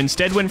nowhere, so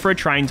instead went for a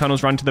train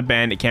tunnels run to the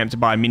bandit camp to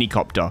buy a mini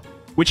copter,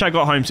 which I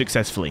got home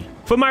successfully.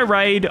 For my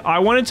raid, I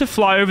wanted to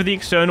fly over the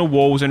external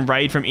walls and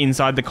raid from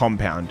inside the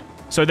compound,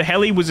 so the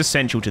heli was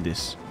essential to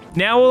this.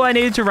 Now all I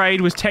needed to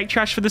raid was tech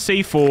trash for the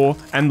C4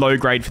 and low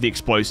grade for the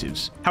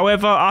explosives.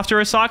 However, after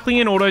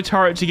recycling an auto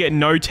turret to get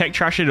no tech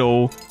trash at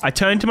all, I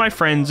turned to my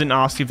friends and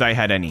asked if they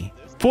had any.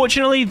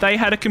 Fortunately, they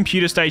had a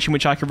computer station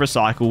which I could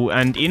recycle,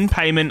 and in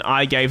payment,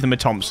 I gave them a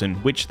Thompson,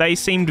 which they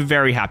seemed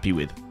very happy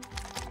with.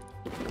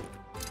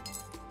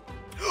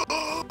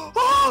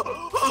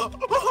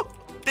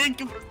 Thank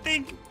you, bro.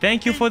 Thank you.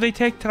 Thank you for the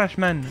tech trash,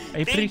 man. I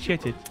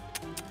appreciate it.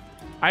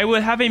 I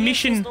will have a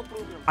mission. No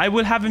problem. I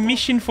will have a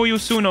mission for you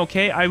soon,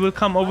 okay? I will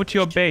come over to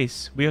your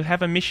base. We'll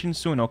have a mission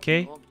soon,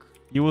 okay?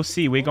 You will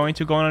see. We're going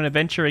to go on an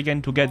adventure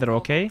again together,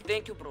 okay?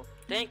 Thank you, bro.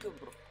 Thank you,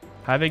 bro.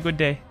 Have a good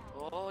day.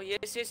 Oh,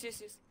 yes.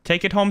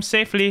 Take it home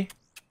safely.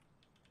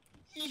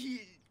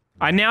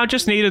 I now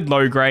just needed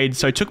low grade,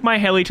 so took my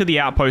heli to the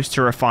outpost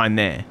to refine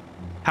there.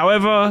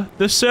 However,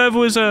 the server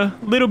was a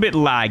little bit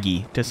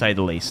laggy, to say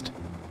the least.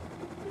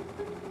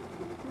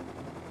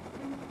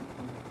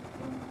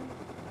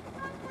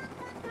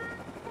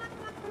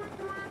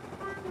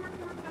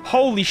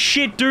 Holy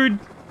shit, dude.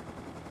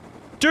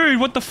 Dude,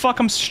 what the fuck?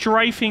 I'm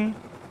strafing.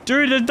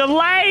 Dude, the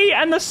delay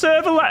and the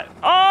server lag.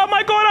 Oh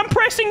my god, I'm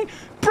pressing.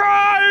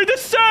 Bro, the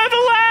server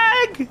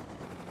lag.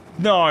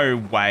 No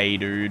way,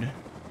 dude.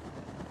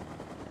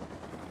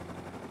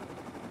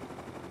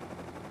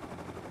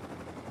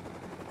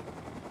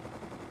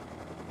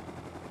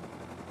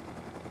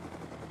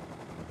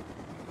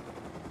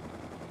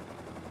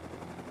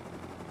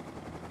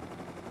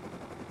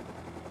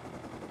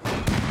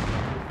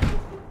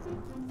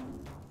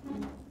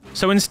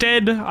 So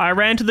instead, I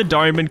ran to the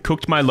dome and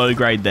cooked my low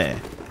grade there.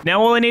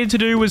 Now all I needed to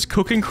do was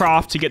cook and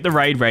craft to get the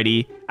raid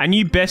ready, and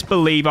you best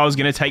believe I was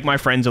going to take my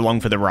friends along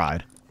for the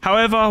ride.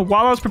 However,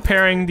 while I was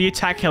preparing, the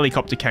attack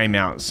helicopter came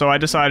out, so I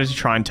decided to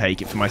try and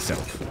take it for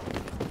myself.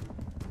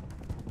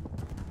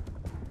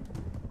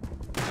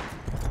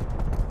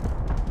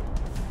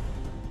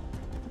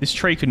 This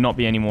tree could not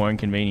be any more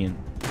inconvenient.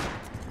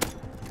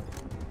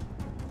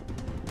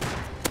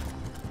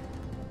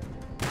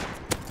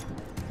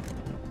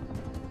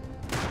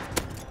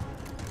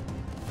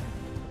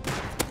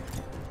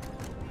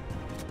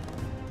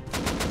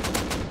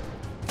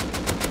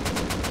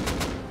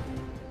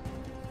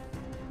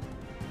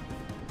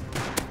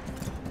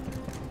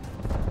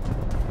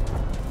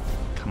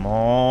 Come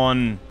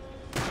on.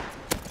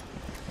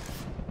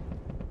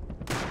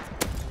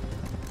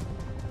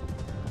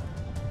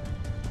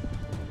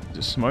 Is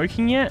it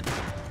smoking yet?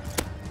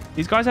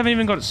 These guys haven't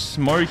even got it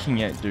smoking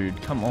yet,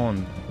 dude. Come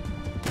on.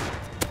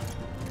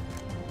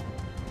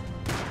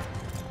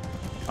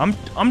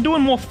 I'm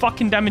doing more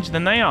fucking damage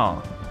than they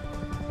are.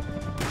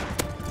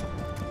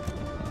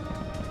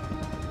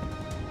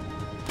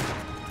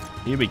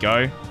 Here we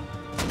go.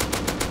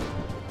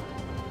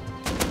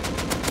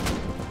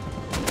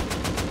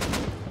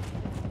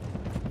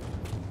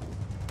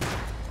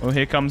 Oh,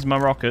 here comes my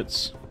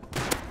rockets.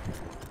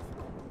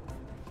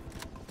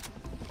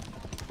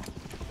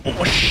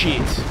 Oh, shit.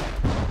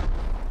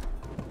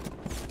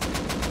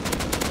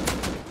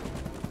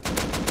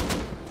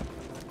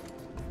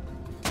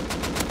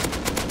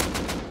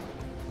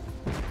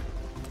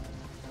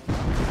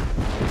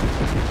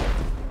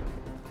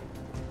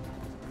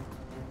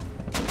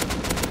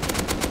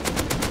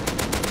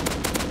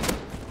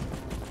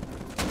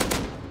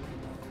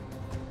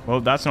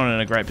 Well, that's not in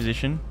a great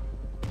position.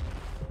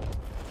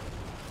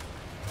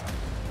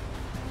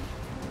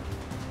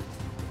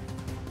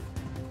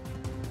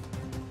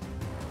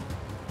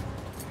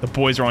 The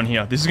boys are on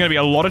here. This is going to be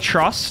a lot of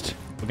trust.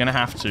 We're going to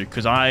have to,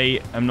 because I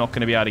am not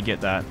going to be able to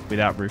get that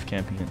without roof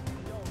camping it.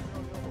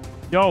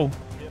 Yo.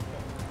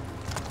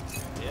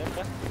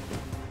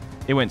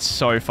 It went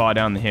so far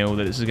down the hill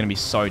that this is going to be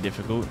so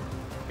difficult.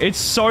 It's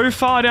so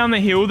far down the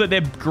hill that their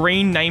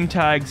green name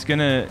tag's going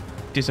to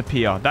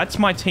disappear. That's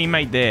my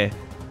teammate there.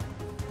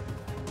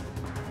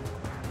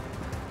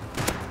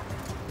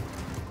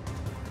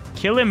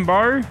 Kill him,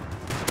 bro.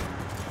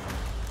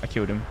 I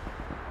killed him.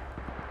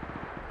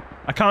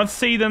 I can't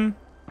see them.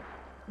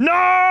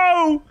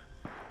 No!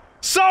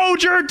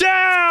 Soldier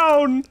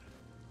down!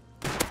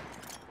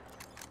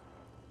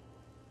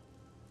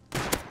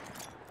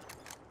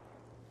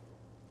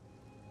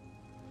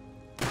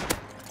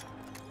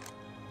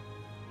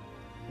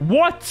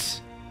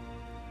 What?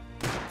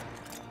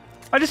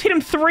 I just hit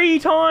him 3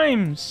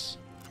 times.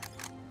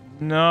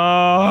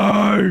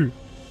 No.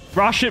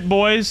 Rush it,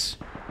 boys.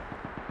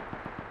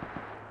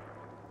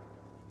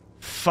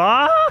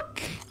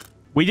 Fuck.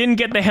 We didn't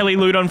get the heli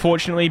loot,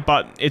 unfortunately,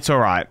 but it's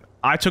alright.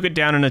 I took it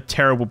down in a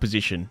terrible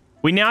position.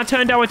 We now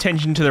turned our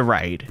attention to the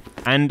raid,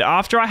 and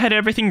after I had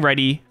everything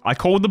ready, I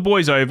called the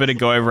boys over to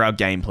go over our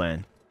game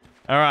plan.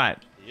 Alright.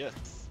 Yes.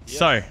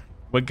 So,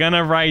 we're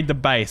gonna raid the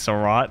base,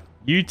 alright?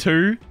 You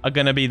two are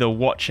gonna be the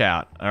watch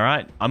out,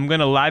 alright? I'm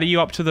gonna ladder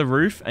you up to the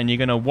roof, and you're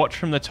gonna watch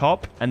from the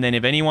top, and then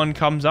if anyone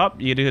comes up,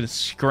 you're gonna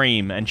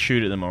scream and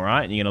shoot at them,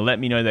 alright? You're gonna let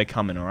me know they're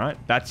coming, alright?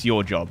 That's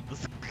your job.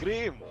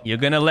 Scream. You're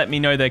gonna let me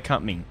know they're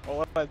coming.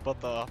 Alright,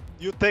 but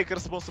you take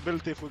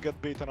responsibility if we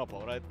get beaten up,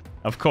 alright?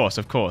 Of course,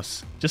 of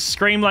course. Just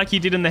scream like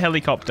you did in the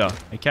helicopter,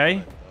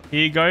 okay?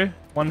 Here you go.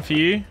 One for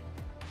you.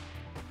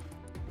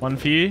 One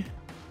for you.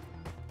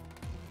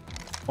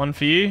 One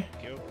for you.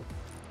 Thank you.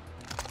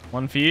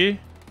 One for you.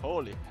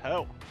 Holy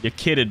hell. You're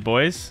kidded,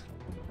 boys.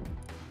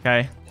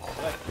 Okay.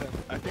 Right, then.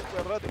 I think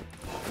we're ready.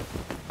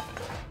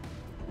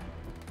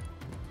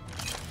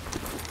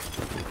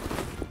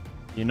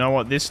 You know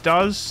what this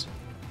does?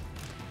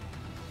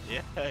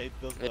 Yeah, it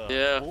does the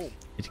Yeah. boom.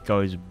 It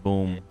goes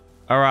boom.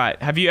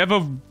 Alright, have you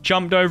ever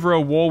jumped over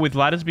a wall with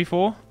ladders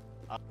before?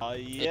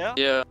 Yeah.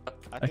 Yeah.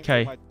 I think Okay.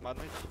 we might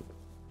manage.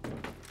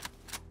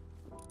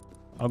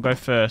 I'll go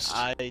first.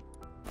 I'm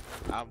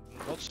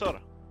not sure.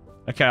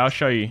 Okay, I'll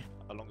show you.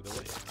 along the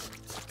way.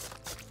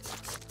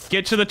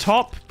 Get to the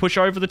top, push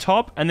over the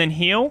top, and then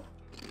heal.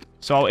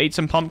 So I'll eat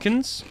some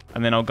pumpkins,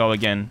 and then I'll go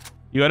again.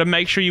 You gotta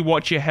make sure you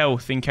watch your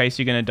health in case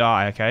you're gonna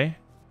die, okay?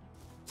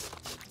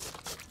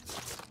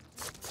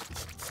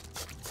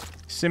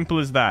 Simple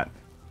as that.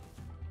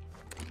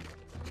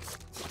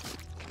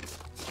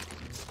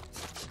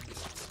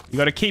 You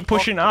gotta keep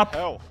pushing up.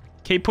 Hell.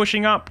 Keep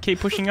pushing up. Keep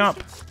pushing up.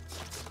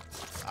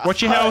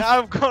 Watch your health.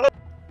 I'm gonna...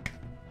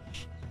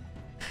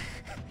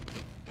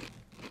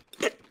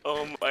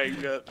 Oh my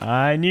god.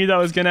 I knew that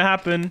was gonna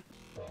happen.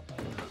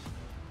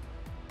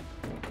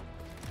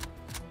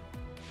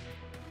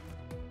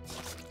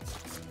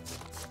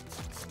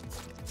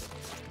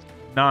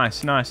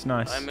 Nice, nice,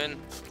 nice. I'm in.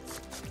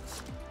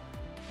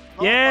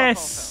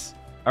 Yes!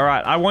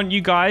 Alright, I want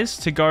you guys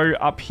to go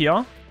up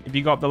here. If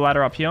you got the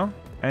ladder up here.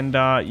 And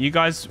you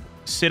guys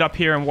sit up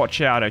here and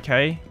watch out,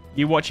 okay?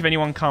 You watch if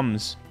anyone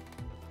comes.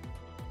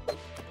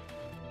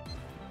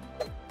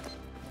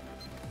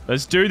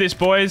 Let's do this,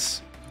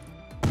 boys.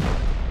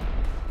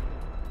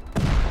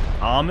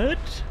 Armored?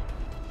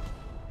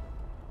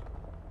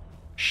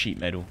 Sheet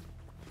metal.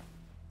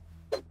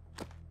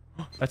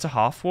 That's a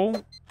half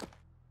wall?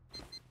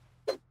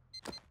 I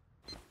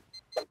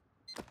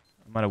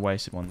might have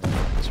wasted one there.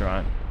 That's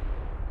alright.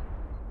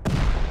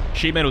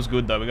 Sheet metal's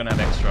good though, we're gonna have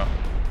extra.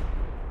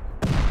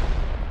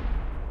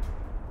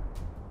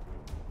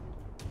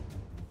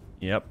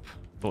 Yep,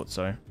 thought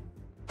so.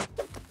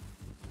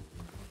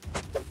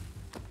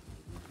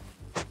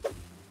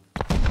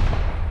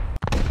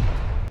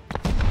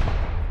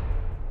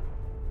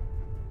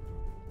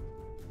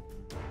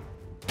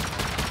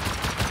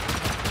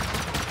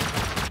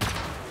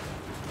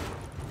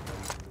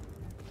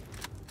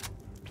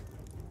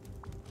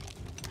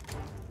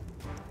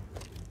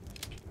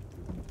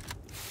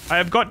 I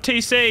have got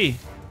TC.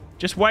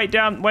 Just wait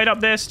up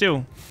there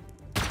still.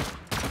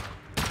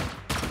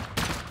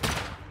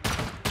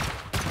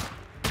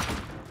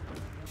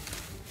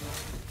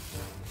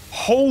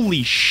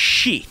 Holy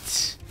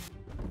shit.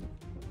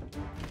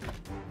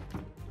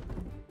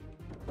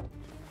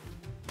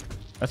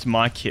 That's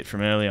my kit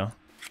from earlier.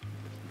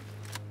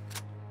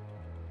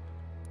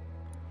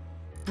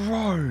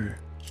 Bro.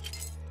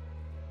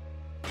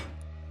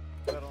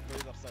 They're on the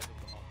other side of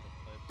the mountain.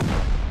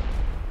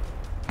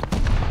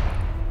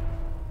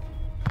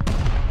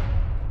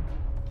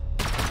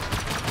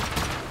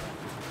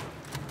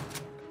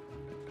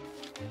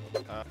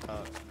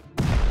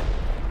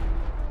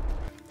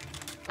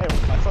 Hey,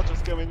 I thought it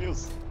was coming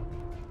news.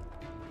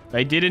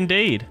 They did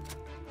indeed.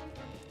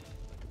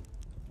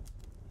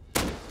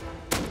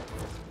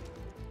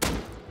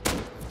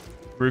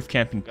 Roof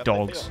camping Got the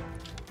dogs. hill.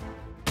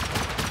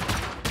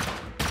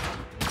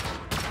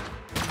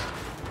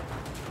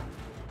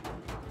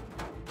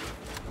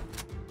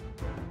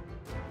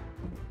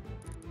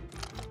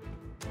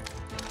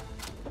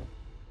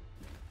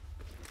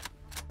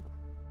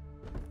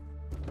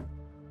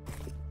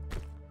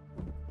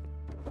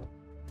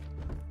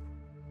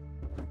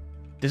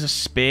 There's a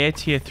spare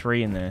tier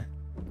 3 in there.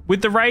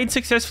 With the raid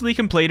successfully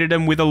completed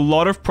and with a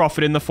lot of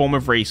profit in the form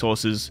of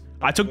resources,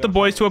 I took the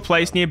boys to a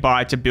place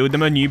nearby to build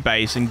them a new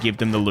base and give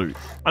them the loot.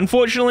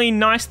 Unfortunately,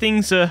 nice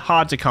things are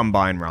hard to come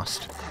by in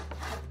Rust. Do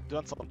you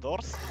want some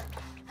doors?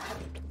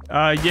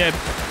 Yeah.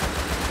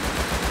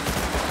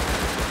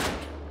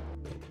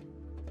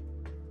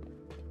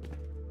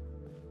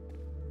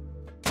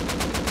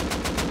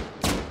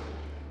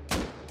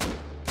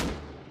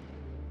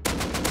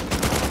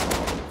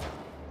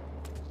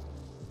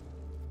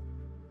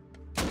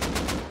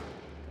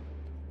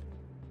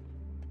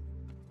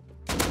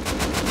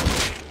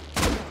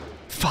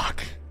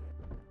 Fuck.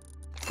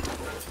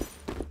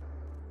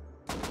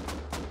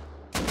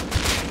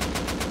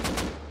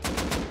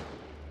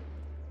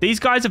 These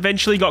guys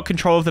eventually got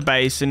control of the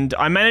base and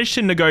I managed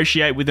to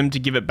negotiate with them to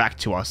give it back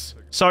to us.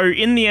 So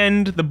in the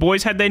end, the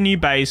boys had their new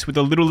base with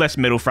a little less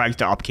metal frags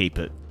to upkeep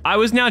it. I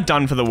was now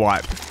done for the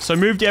wipe, so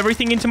moved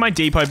everything into my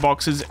depot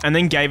boxes and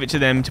then gave it to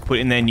them to put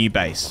in their new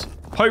base,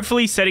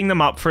 hopefully setting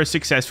them up for a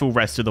successful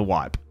rest of the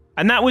wipe.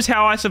 And that was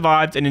how I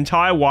survived an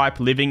entire wipe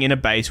living in a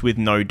base with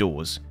no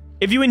doors.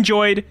 If you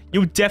enjoyed,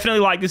 you'll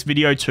definitely like this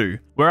video too,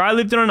 where I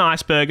lived on an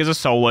iceberg as a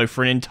solo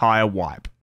for an entire wipe.